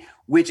know what I mean?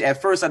 Which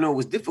at first I know it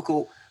was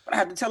difficult. But I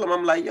have to tell him,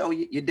 I'm like, yo,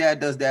 your dad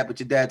does that, but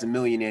your dad's a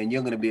millionaire and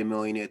you're going to be a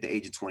millionaire at the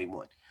age of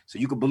 21. So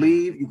you could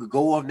believe, you could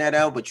go off that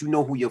out, but you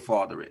know who your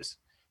father is.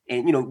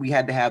 And, we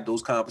had to have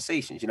those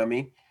conversations, you know what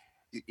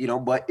I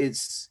mean? But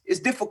it's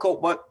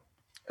difficult, but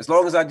as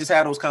long as I just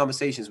have those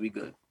conversations, we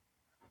good.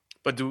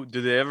 But do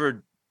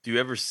you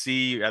ever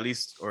see at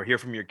least or hear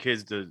from your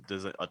kids,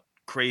 does a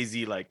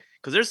crazy, like,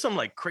 because there's some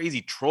like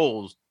crazy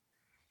trolls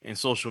in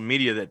social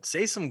media that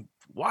say some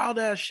wild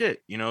ass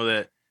shit,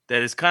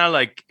 that is kind of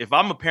like, if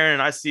I'm a parent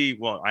and I see,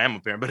 well, I am a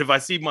parent, but if I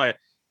see my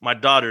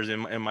daughters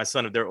and my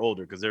son, if they're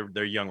older, because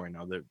they're young right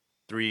now, they're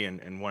 3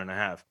 and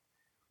 1.5.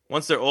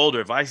 Once they're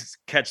older, if I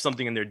catch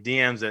something in their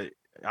DMs that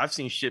I've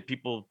seen shit,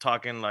 people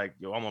talking like,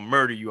 yo, I'm gonna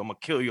murder you, I'm gonna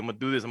kill you, I'm gonna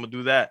do this, I'm gonna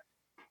do that.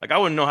 Like, I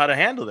wouldn't know how to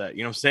handle that.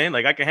 You know what I'm saying?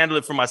 Like, I can handle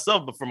it for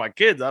myself, but for my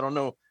kids, I don't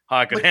know how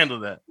I could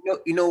handle that.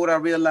 You know what I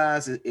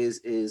realize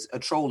is a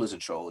troll is a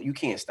troll. You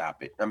can't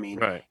stop it. I mean,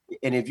 right.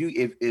 And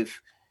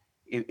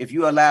if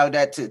you allow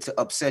that to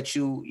upset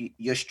you,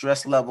 your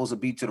stress levels will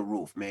be to the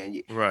roof,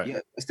 man. Right.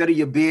 Instead of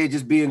your beard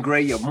just being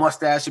gray, your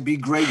mustache should be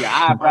gray, your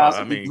eyebrows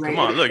should be gray. Come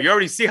on, look, you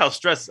already see how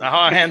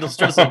I handle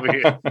stress over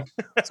here.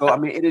 So, I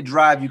mean, it'll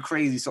drive you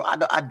crazy. So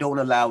I don't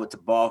allow it to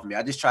bother me.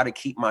 I just try to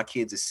keep my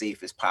kids as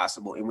safe as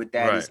possible. And with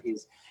that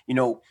is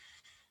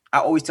I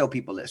always tell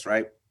people this,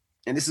 right?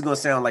 And this is going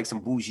to sound like some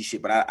bougie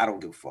shit, but I don't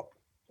give a fuck.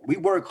 We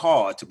work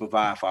hard to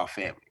provide for our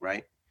family,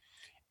 right?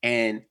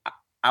 And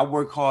I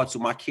work hard so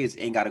my kids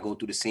ain't got to go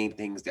through the same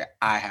things that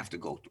I have to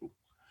go through.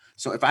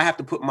 So if I have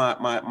to put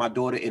my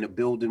daughter in a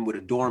building with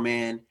a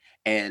doorman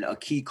and a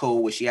key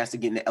code where she has to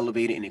get in the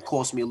elevator and it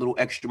costs me a little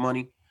extra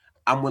money,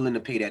 I'm willing to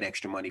pay that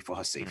extra money for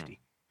her safety.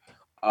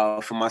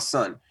 For my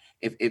son,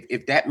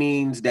 if that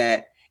means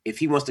that if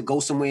he wants to go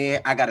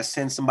somewhere, I got to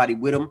send somebody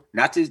with him,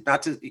 not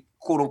to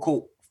quote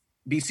unquote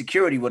be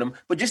security with him,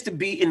 but just to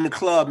be in the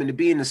club and to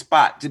be in the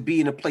spot, to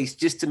be in a place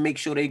just to make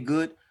sure they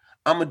good.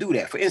 I'm gonna do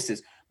that. For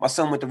instance, my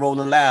son went to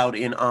Rolling Loud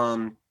in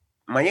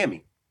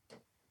Miami.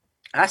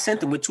 I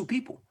sent him with 2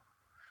 people.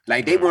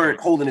 Like, they weren't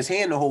holding his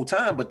hand the whole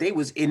time, but they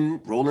was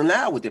in Rolling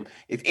Loud with him.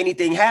 If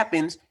anything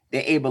happens,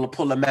 they're able to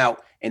pull him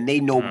out and they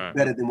know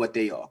better than what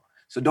they are.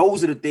 So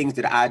those are the things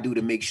that I do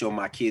to make sure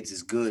my kids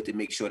is good, to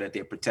make sure that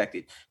they're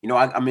protected.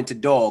 I'm into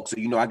dogs.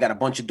 So, I got a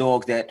bunch of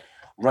dogs that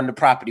run the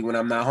property when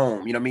I'm not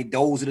home. You know what I mean?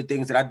 Those are the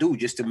things that I do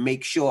just to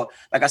make sure,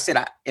 like I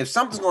said, if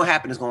something's going to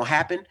happen, it's going to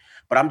happen,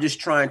 but I'm just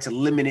trying to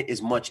limit it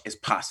as much as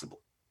possible.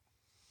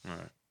 All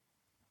right.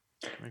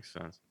 Makes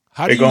sense.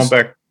 How do you going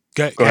back?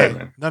 Go ahead,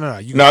 man. No.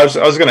 I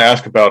was going to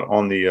ask about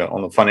on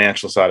the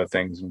financial side of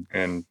things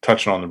and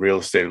touching on the real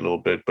estate a little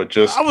bit, but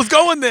just I was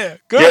going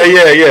there.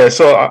 Yeah.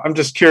 So I'm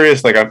just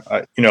curious, like,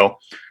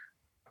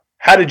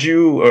 how did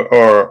you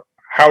or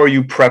how are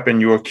you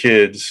prepping your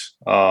kids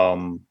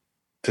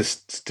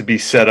to be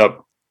set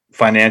up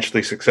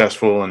financially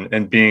successful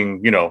and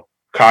being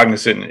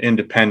cognizant and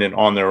independent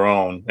on their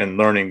own and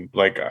learning?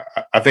 Like,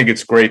 I think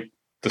it's great,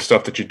 the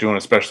stuff that you're doing,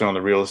 especially on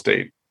the real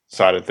estate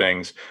side of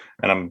things.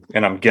 And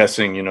I'm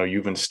guessing,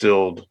 you've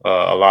instilled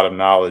a lot of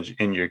knowledge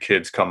in your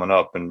kids coming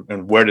up.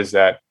 And where does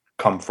that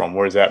come from?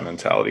 Where does that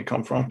mentality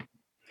come from?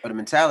 But the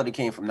mentality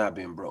came from not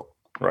being broke.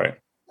 Right.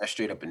 That's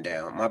straight up and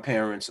down. My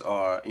parents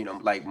are,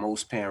 like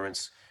most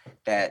parents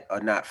that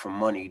are not from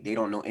money, they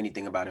don't know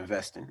anything about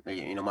investing.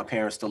 My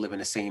parents still live in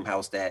the same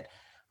house that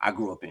I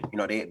grew up in.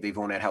 They've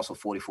owned that house for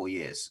 44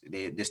 years.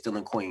 They're still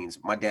in Queens.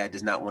 My dad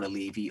does not want to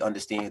leave. He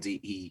understands.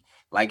 He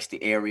likes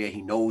the area.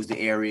 He knows the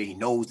area. He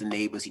knows the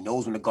neighbors. He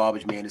knows when the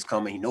garbage man is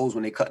coming. He knows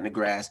when they're cutting the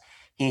grass.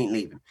 He ain't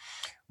leaving.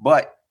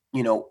 But,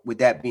 with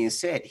that being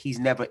said, he's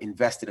never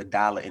invested a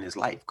dollar in his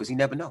life because he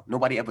never know.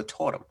 Nobody ever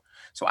taught him.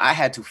 So I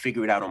had to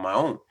figure it out on my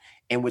own.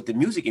 And with the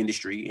music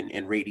industry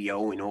and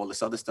radio and all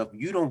this other stuff,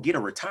 you don't get a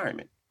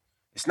retirement.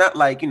 It's not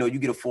like, you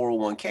get a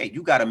 401k.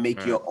 You got to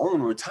make your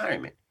own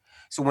retirement.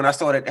 So when I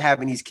started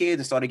having these kids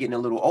and started getting a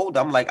little older,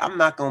 I'm like, I'm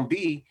not going to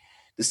be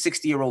the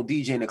 60-year-old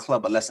DJ in the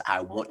club unless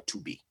I want to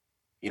be.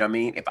 You know what I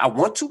mean? If I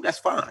want to, that's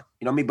fine.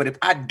 You know what I mean? But if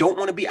I don't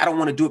want to be, I don't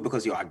want to do it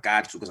because I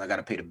got to, because I got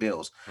to pay the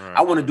bills. Right.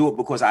 I want to do it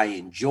because I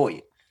enjoy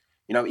it.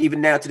 You know,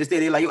 even now to this day,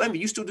 they're like, yo, Envy,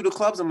 you still do the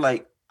clubs? I'm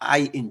like,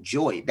 I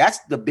enjoy it. That's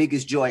the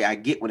biggest joy I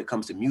get when it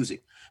comes to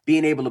music.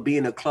 Being able to be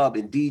in a club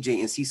and DJ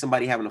and see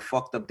somebody having a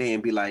fucked up day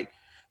and be like,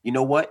 you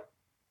know what?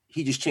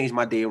 He just changed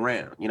my day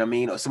around. You know what I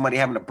mean? Or somebody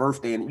having a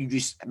birthday and you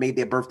just made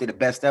their birthday the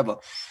best ever.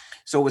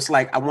 So it's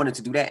like I wanted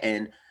to do that.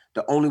 And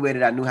the only way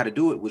that I knew how to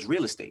do it was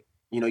real estate.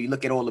 You know, you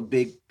look at all the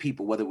big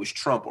people, whether it was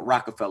Trump or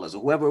Rockefellers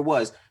or whoever it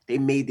was, they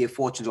made their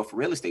fortunes off of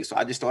real estate. So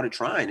I just started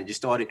trying and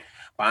just started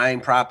buying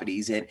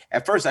properties. And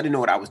at first I didn't know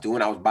what I was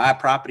doing. I would buy a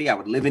property, I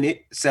would live in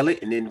it, sell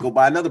it, and then go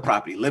buy another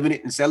property, live in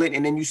it and sell it.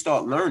 And then you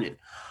start learning.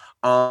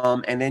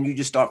 And then you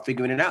just start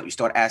figuring it out. You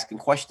start asking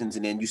questions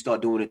and then you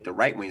start doing it the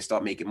right way and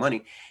start making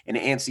money. And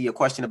to answer your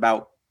question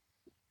about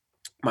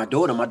my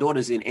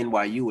daughter's in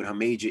NYU and her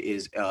major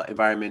is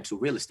environmental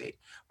real estate.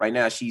 Right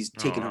now, she's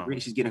taking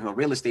she's getting her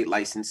real estate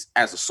license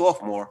as a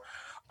sophomore.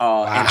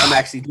 And I'm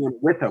actually doing it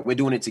with her. We're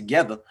doing it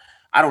together.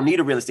 I don't need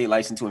a real estate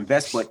license to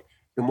invest, but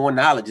the more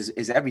knowledge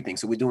is everything.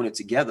 So we're doing it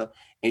together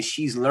and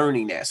she's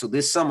learning that. So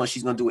this summer,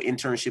 she's going to do an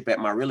internship at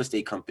my real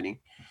estate company.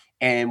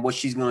 And what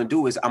she's going to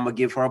do is I'm going to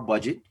give her a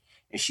budget.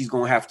 And she's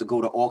going to have to go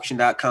to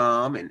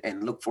auction.com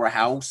and look for a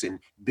house and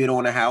bid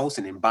on a house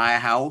and then buy a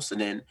house and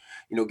then,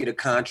 you know, get a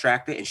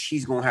contractor. And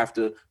she's going to have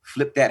to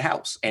flip that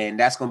house. And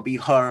that's going to be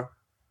her.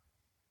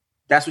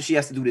 That's what she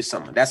has to do this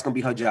summer. That's going to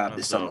be her job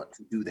this summer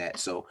to do that.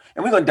 So,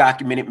 and we're going to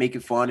document it, make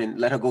it fun and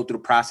let her go through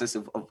the process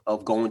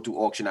of going through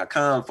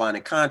auction.com,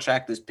 finding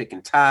contractors,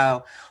 picking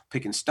tile,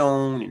 picking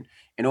stone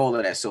and all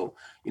of that. So,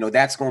 you know,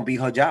 that's going to be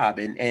her job.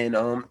 And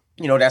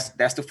you know,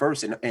 that's the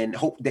first and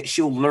hope that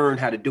she'll learn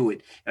how to do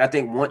it. And I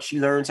think once she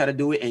learns how to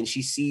do it and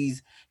she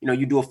sees, you know,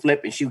 you do a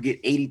flip and she'll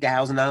get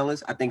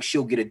 $80,000, I think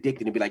she'll get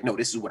addicted and be like, no,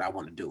 this is what I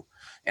want to do.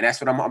 And that's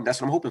what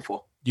I'm hoping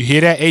for. You hear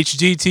that,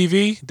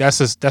 HGTV? That's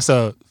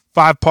a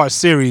 5-part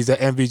series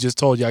that Envy just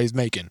told y'all he's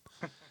making.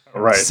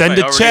 Right. Send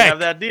the check. Have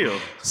that deal.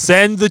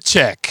 Send the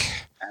check.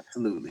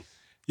 Absolutely.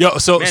 Yo,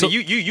 so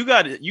you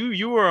got it.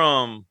 You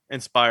were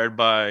inspired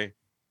by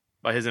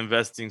his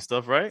investing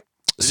stuff, right?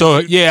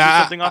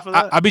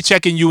 I'll be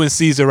checking you and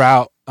Caesar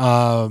out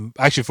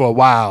actually for a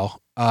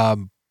while.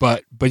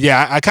 But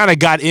yeah, I kind of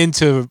got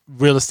into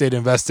real estate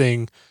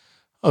investing.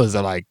 What was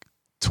it, like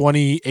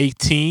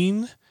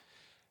 2018?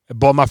 I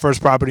bought my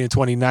first property in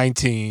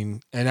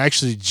 2019 and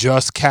actually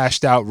just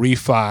cashed out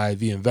refi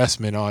the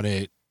investment on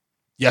it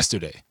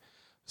yesterday.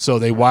 So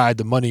they wired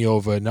the money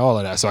over and all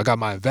of that. So I got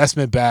my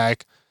investment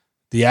back.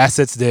 The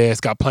asset's there. It's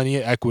got plenty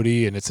of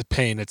equity and it's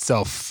paying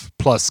itself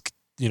plus,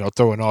 you know,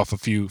 throwing off a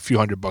few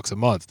 $100 a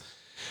month.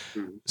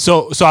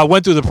 So I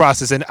went through the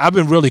process and I've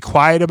been really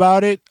quiet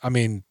about it. I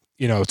mean,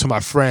 you know, to my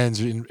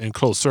friends in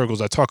close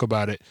circles, I talk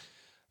about it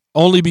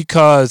only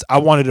because I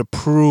wanted to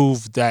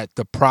prove that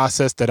the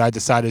process that I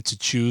decided to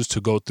choose to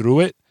go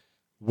through it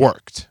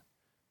worked,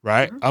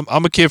 right? Mm-hmm.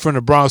 I'm a kid from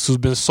the Bronx who's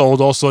been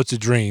sold all sorts of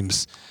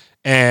dreams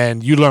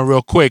and you learn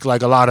real quick,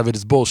 like a lot of it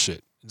is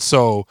bullshit.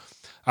 So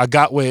I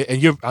got with,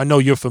 and I know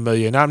you're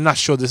familiar, and I'm not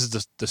sure this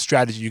is the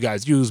strategy you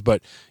guys use,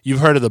 but you've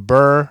heard of the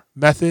BRRRR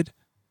method?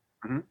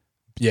 Mm-hmm.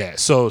 Yeah,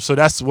 so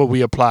that's what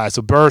we apply.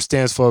 So BRRRR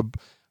stands for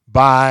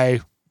buy,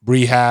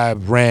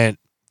 rehab, rent,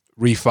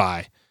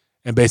 refi,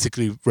 and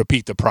basically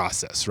repeat the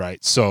process,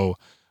 right? So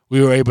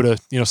we were able to,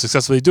 you know,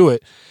 successfully do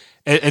it.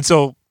 And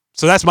so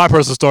that's my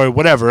personal story,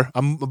 whatever.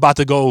 I'm about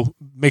to go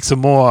make some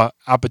more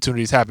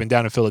opportunities happen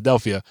down in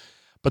Philadelphia.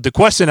 But the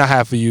question I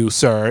have for you,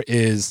 sir,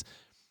 is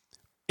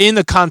in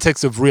the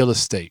context of real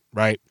estate,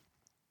 right?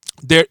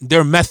 There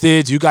are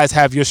methods. You guys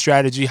have your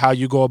strategy, how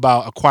you go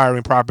about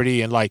acquiring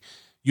property and like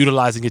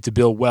utilizing it to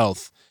build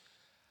wealth.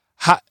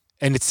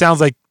 And it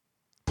sounds like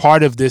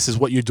part of this is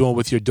what you're doing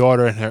with your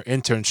daughter and her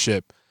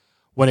internship.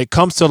 When it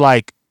comes to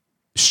like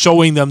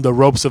showing them the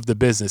ropes of the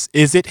business,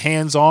 is it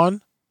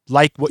hands-on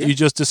like what you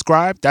just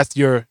described? That's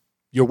your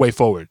way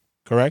forward,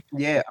 correct?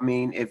 Yeah, I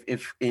mean,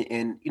 if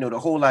you know, the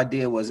whole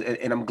idea was,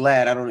 and I'm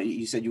glad, I don't know,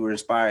 you said you were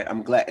inspired.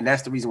 I'm glad, and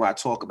that's the reason why I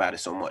talk about it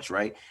so much,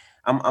 right?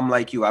 I'm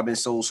like you. I've been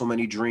sold so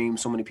many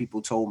dreams. So many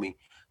people told me.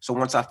 So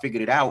once I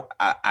figured it out,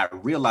 I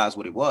realized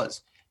what it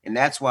was. And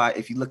that's why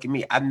if you look at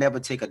me, I never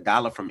take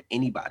 $1 from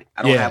anybody.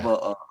 I don't have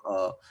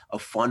a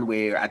fund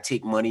where I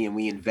take money and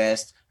we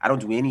invest. I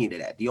don't do any of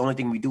that. The only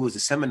thing we do is the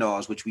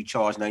seminars, which we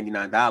charge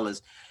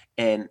 $99.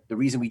 And the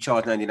reason we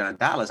charge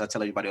 $99, I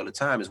tell everybody all the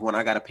time, is one,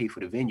 I got to pay for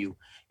the venue.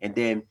 And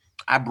then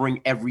I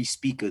bring every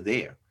speaker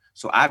there.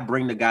 So I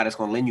bring the guy that's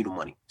going to lend you the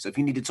money. So if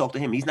you need to talk to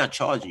him, he's not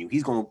charging you.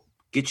 He's going to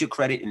get your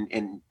credit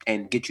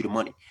and get you the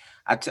money.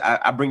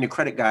 I bring the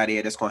credit guy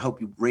there that's going to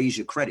help you raise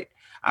your credit.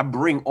 I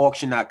bring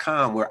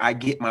auction.com where I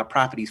get my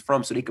properties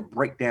from so they can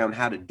break down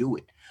how to do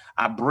it.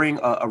 I bring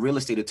a real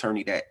estate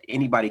attorney that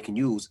anybody can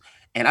use.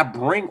 And I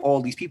bring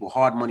all these people,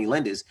 hard money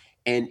lenders.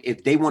 And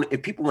if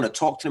people want to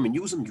talk to them and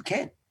use them, you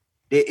can.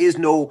 There is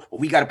no,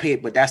 we got to pay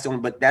it, but that's the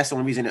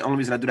only reason. The only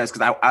reason I do that is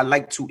because I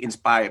like to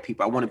inspire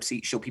people. I want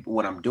to show people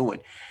what I'm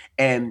doing.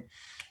 And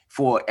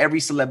for every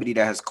celebrity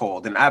that has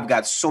called, and I've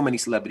got so many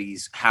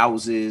celebrities,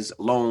 houses,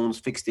 loans,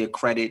 fix their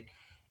credit,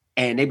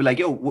 and they be like,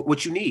 yo,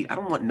 what you need? I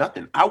don't want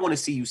nothing. I want to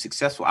see you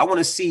successful. I want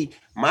to see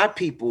my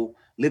people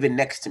living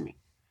next to me,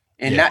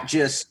 and not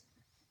just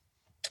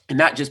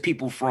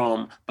people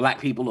from Black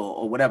people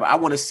or whatever. I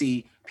want to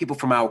see people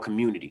from our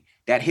community,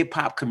 that hip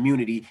hop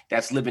community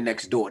that's living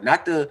next door,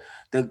 not the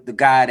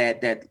guy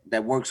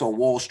that works on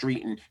Wall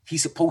Street and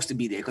he's supposed to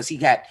be there because he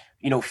got,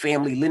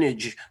 family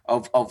lineage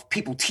of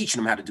people teaching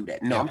him how to do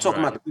that. No, I'm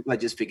talking about the people that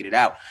just figured it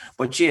out.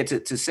 But yeah,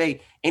 to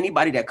say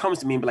anybody that comes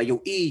to me and be like,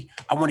 yo, E,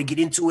 I want to get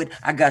into it.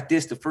 I got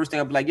this. The first thing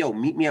I'll be like, yo,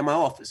 meet me at my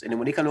office. And then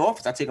when they come to the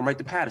office, I take them right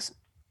to Patterson.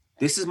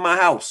 This is my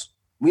house.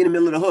 We in the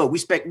middle of the hood.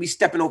 We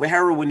stepping over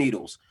heroin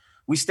needles.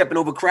 We stepping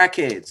over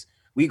crackheads.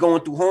 We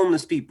going through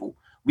homeless people.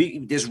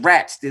 There's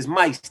rats, there's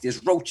mice,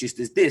 there's roaches,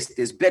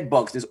 there's bed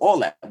bugs, there's all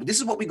that. But this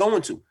is what we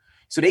going to.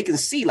 So they can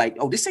see like,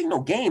 oh, this ain't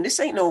no game. This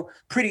ain't no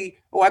pretty,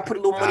 I put a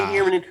little money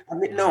here and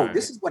then. No,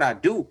 this is what I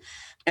do.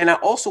 And I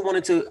also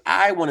wanted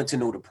to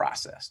know the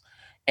process.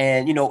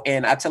 And,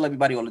 and I tell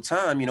everybody all the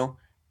time,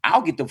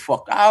 I'll get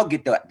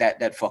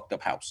that fucked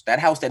up house. That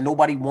house that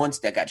nobody wants,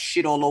 that got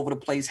shit all over the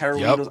place,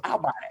 heroin needles, I'll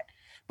buy that.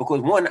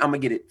 Because one, I'm gonna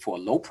get it for a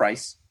low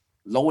price,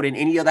 lower than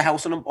any other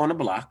house on the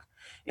block.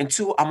 And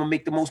two, I'm gonna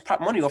make the most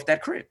money off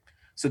that crib.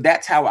 So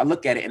that's how I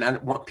look at it, and I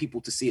want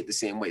people to see it the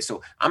same way.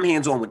 So I'm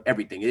hands-on with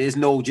everything. It is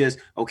no just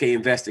okay,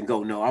 invest and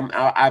go. No,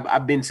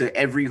 I've been to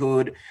every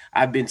hood,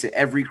 I've been to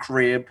every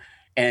crib,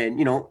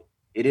 and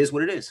it is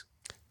what it is.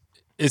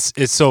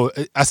 It's so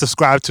I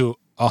subscribe to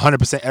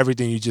 100%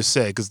 everything you just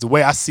said, because the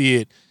way I see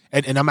it,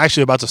 and I'm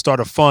actually about to start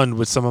a fund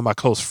with some of my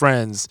close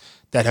friends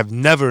that have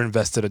never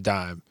invested a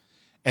dime,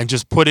 and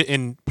just put it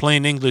in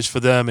plain English for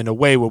them in a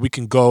way where we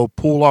can go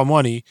pool our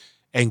money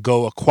and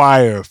go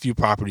acquire a few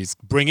properties,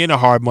 bring in a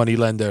hard money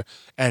lender,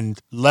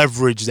 and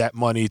leverage that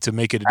money to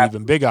make it an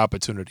even bigger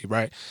opportunity,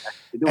 right?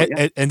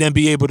 And then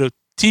be able to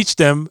teach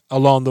them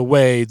along the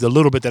way the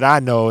little bit that I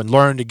know and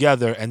learn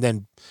together, and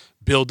then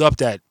build up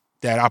that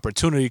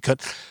opportunity.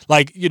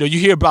 Like, you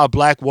hear about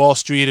Black Wall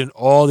Street and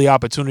all the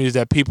opportunities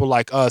that people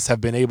like us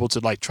have been able to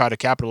like try to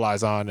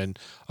capitalize on, and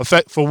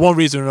for one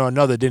reason or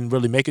another didn't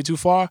really make it too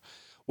far.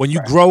 When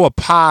you grow a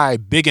pie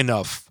big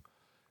enough,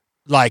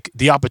 like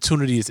the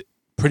opportunity is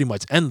pretty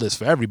much endless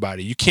for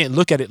everybody. You can't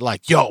look at it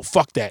like, yo,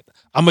 fuck that,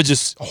 I'm gonna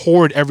just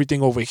hoard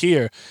everything over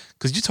here,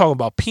 because you're talking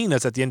about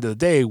peanuts at the end of the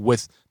day.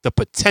 With the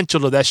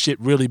potential of that shit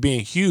really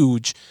being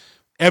huge,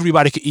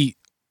 everybody could eat,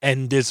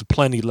 and there's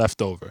plenty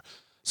left over.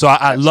 So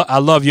I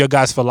love your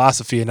guys'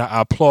 philosophy, and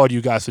I applaud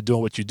you guys for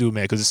doing what you do,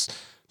 man, because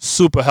it's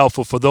super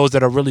helpful for those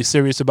that are really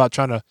serious about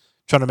trying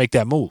to make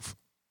that move.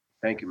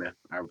 Thank you, man.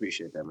 I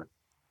appreciate that, man.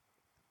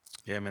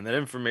 Yeah, man, that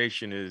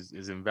information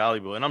is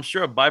invaluable, and I'm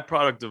sure a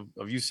byproduct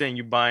of you saying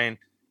you buying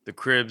the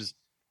cribs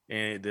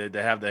and that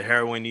have the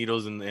heroin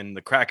needles and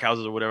the crack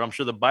houses or whatever. I'm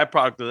sure the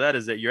byproduct of that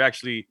is that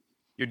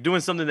you're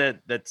doing something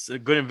that's a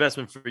good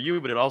investment for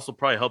you, but it also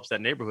probably helps that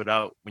neighborhood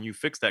out when you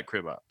fix that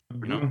crib out.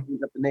 The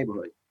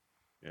neighborhood.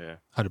 Yeah,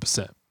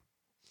 100%.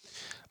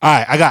 All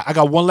right, I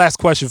got one last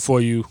question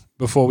for you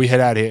before we head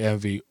out of here,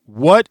 Envy.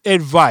 What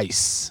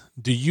advice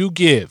do you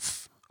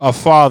give a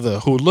father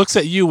who looks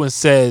at you and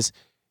says,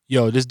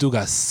 yo, this dude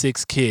got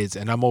 6 kids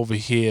and I'm over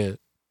here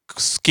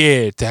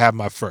scared to have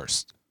my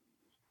first?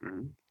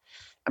 Mm-hmm.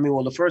 I mean,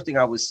 well, the first thing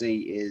I would say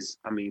is,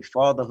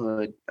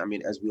 fatherhood,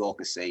 as we all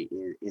can say,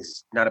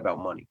 is not about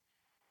money.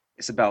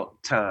 It's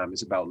about time.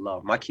 It's about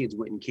love. My kids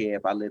wouldn't care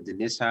if I lived in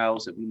this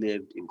house, if we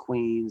lived in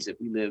Queens, if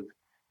we lived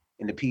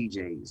in the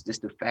PJs.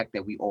 Just the fact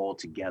that we all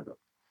together.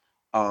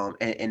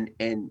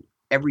 And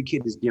every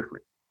kid is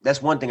different.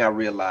 That's one thing I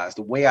realized.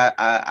 The way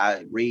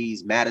I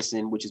raised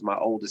Madison, which is my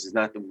oldest, is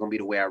not going to be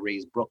the way I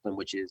raised Brooklyn,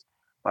 which is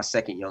my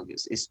second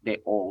youngest. They're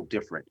all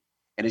different.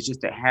 And it's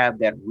just to have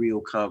that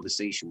real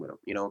conversation with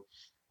them.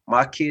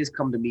 My kids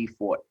come to me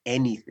for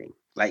anything,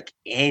 like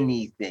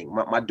anything.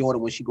 My daughter,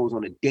 when she goes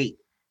on a date,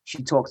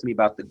 she talks to me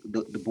about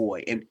the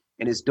boy, and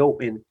it's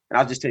dope. And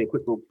I'll just tell you a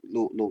quick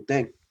little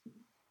thing.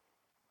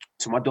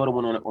 So my daughter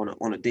went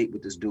on a date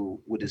with this dude,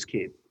 with this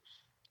kid,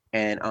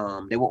 and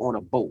they were on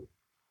a boat.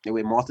 They were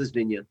in Martha's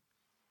Vineyard,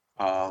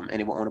 and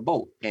they were on a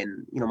boat.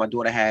 And my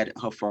daughter had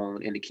her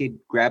phone, and the kid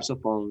grabs her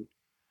phone,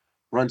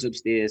 runs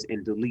upstairs,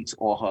 and deletes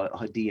all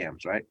her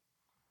DMs. Right?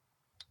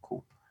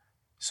 Cool.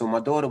 So my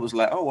daughter was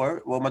like, "Oh,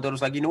 word." Well, my daughter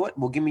was like, "You know what?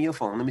 Well, give me your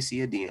phone. Let me see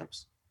your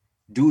DMs."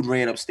 Dude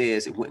ran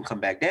upstairs and wouldn't come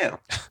back down.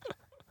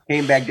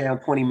 Came back down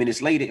 20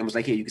 minutes later and was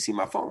like, "Here, you can see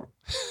my phone."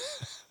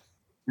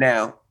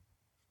 Now,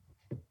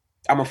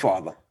 I'm a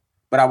father,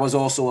 but I was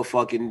also a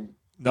fucking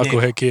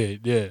knucklehead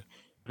kid. Yeah.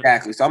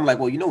 Exactly. So I'm like,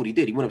 well, you know what he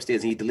did? He went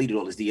upstairs and he deleted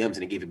all his DMs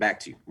and he gave it back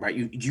to you, right?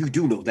 You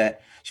do know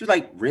that. She was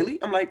like, really?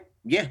 I'm like,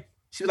 yeah.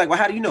 She was like, well,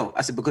 how do you know?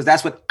 I said, because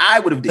that's what I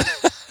would have did.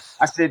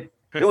 I said,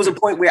 there was a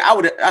point where I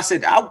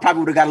probably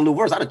would have got a little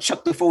worse. I'd have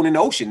chucked the phone in the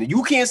ocean.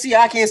 You can't see,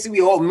 I can't see. Me,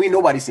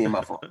 nobody seeing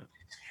my phone.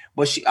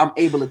 But I'm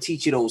able to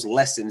teach you those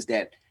lessons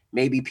that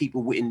maybe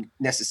people wouldn't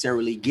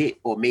necessarily get,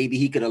 or maybe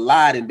he could have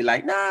lied and be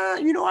like, nah,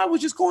 you know, I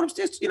was just going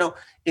upstairs, you know,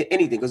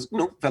 anything, because, you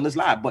know, fellas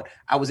lie. But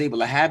I was able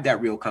to have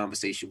that real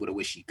conversation with her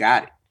where she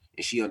got it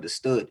and she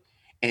understood.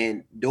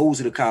 And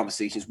those are the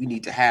conversations we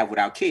need to have with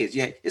our kids.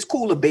 Yeah, it's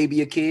cool to baby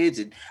your kids,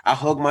 and I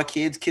hug my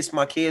kids, kiss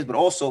my kids, but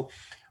also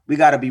we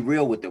got to be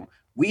real with them.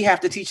 We have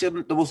to teach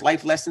them those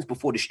life lessons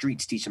before the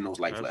streets teach them those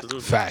life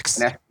lessons. Facts.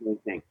 And that's the main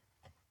thing.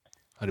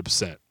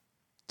 100%.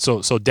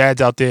 So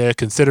dads out there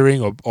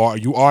considering, or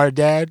you are a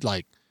dad,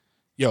 like,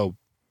 yo,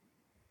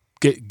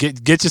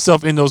 get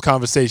yourself in those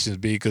conversations,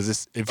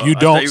 because if you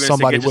don't,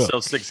 somebody will. Get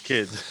yourself 6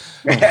 kids.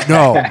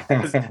 No.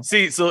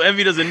 See, so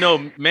Envy doesn't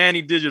know.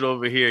 Manny Digital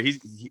over here,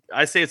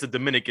 I say it's a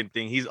Dominican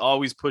thing. He's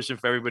always pushing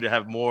for everybody to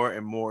have more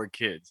and more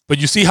kids. But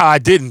you see how I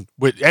didn't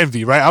with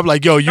Envy, right? I'm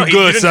like, yo, you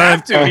good, you son.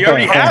 Have to. He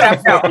already had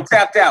He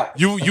tapped out.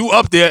 You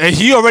up there, and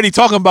he already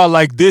talking about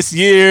like this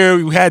year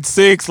we had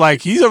 6.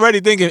 Like he's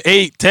already thinking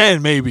 8,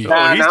 10 maybe. He's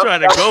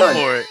trying to go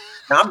for it.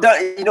 Now I'm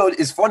done. You know,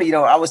 it's funny. You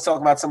know, I was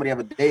talking about somebody the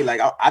other day. Like,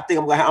 I think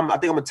I'm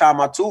gonna tie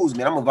my tools,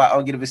 man.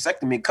 I'll get a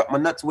vasectomy, and cut my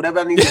nuts, whatever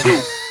I need to do.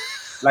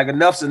 Like,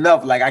 enough's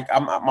enough. Like,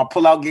 my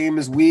pullout game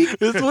is weak.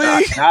 It's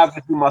weak. And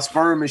obviously my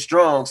sperm is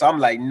strong. So I'm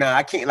like, nah,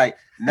 I can't. Like,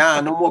 nah,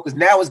 no more. Because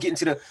now it's getting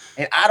to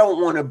and I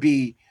don't want to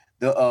be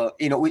the.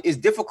 You know, it's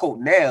difficult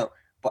now,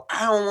 but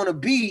I don't want to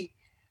be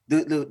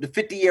the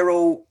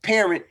 50-year-old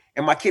parent.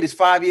 And my kid is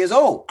 5 years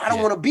old. I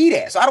don't want to be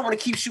that. So I don't want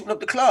to keep shooting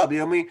up the club. You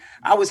know what I mean?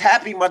 I was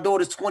happy. My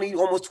daughter's 20,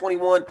 almost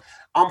 21.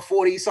 I'm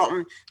 40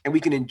 something. And we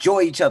can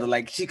enjoy each other.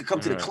 Like, she could come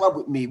to the club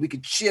with me. We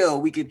could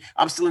chill.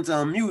 I'm still into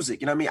her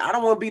music. You know what I mean? I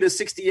don't want to be the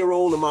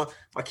 60-year-old and my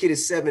kid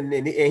is 7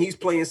 and he's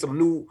playing some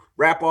new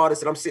rap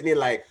artist and I'm sitting there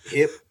like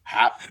hip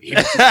hop. You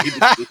know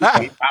what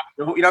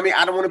I mean?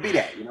 I don't want to be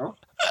that, you know?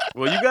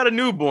 Well, you got a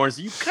newborn,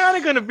 so you kind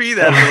of gonna be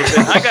that a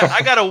little bit.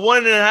 I got a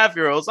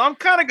 1.5-year-old, so I'm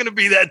kind of gonna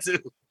be that too.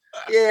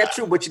 Yeah,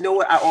 true. But you know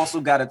what? I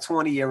also got a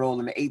 20-year-old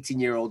and an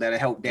 18-year-old that'll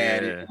help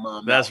dad and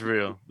mom. That's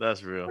real.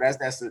 That's real.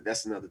 That's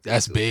another thing.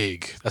 That's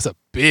big. That's a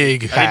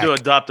big hack. I need to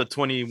adopt a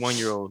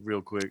 21-year-old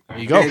real quick. There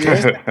you go.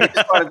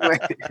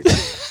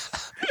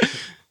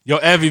 Yo,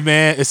 Envy,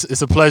 man,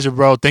 it's a pleasure,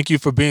 bro. Thank you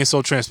for being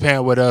so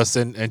transparent with us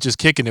and just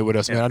kicking it with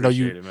us, man. I know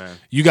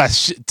you got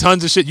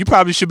tons of shit. You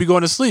probably should be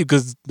going to sleep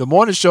because the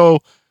morning show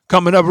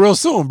coming up real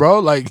soon, bro.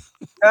 Like,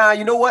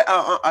 you know what?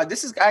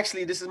 This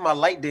is my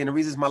light day, and the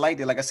reason it's my light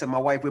day, like I said, my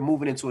wife, we're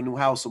moving into a new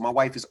house, so my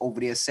wife is over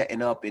there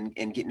setting up and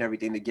getting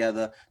everything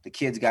together. The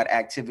kids got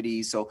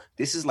activities, so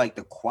this is like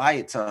the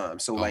quiet time.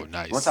 So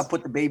nice. Once I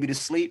put the baby to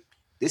sleep,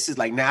 this is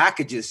like now I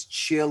could just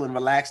chill and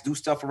relax, do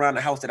stuff around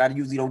the house that I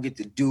usually don't get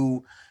to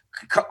do.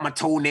 Cut my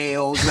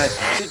toenails, like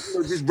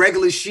just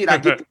regular shit I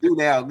get to do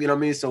now. You know what I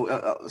mean? So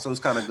it's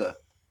kind of good.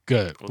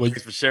 Good. Well,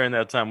 thanks for sharing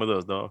that time with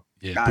us, dog.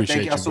 Yeah, appreciate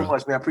thank y'all you, so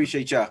much, man. I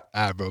appreciate y'all.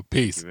 All right, bro.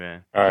 Peace.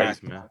 Man. All right.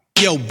 Peace, man.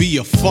 Yo, be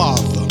a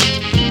father.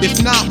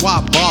 If not,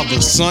 why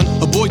bother, son?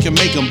 A boy can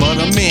make them, but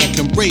a man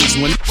can raise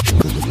one.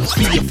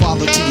 Be a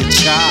father to your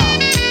child.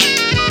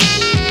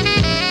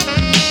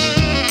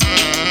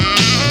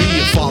 Be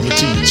a father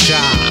to your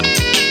child.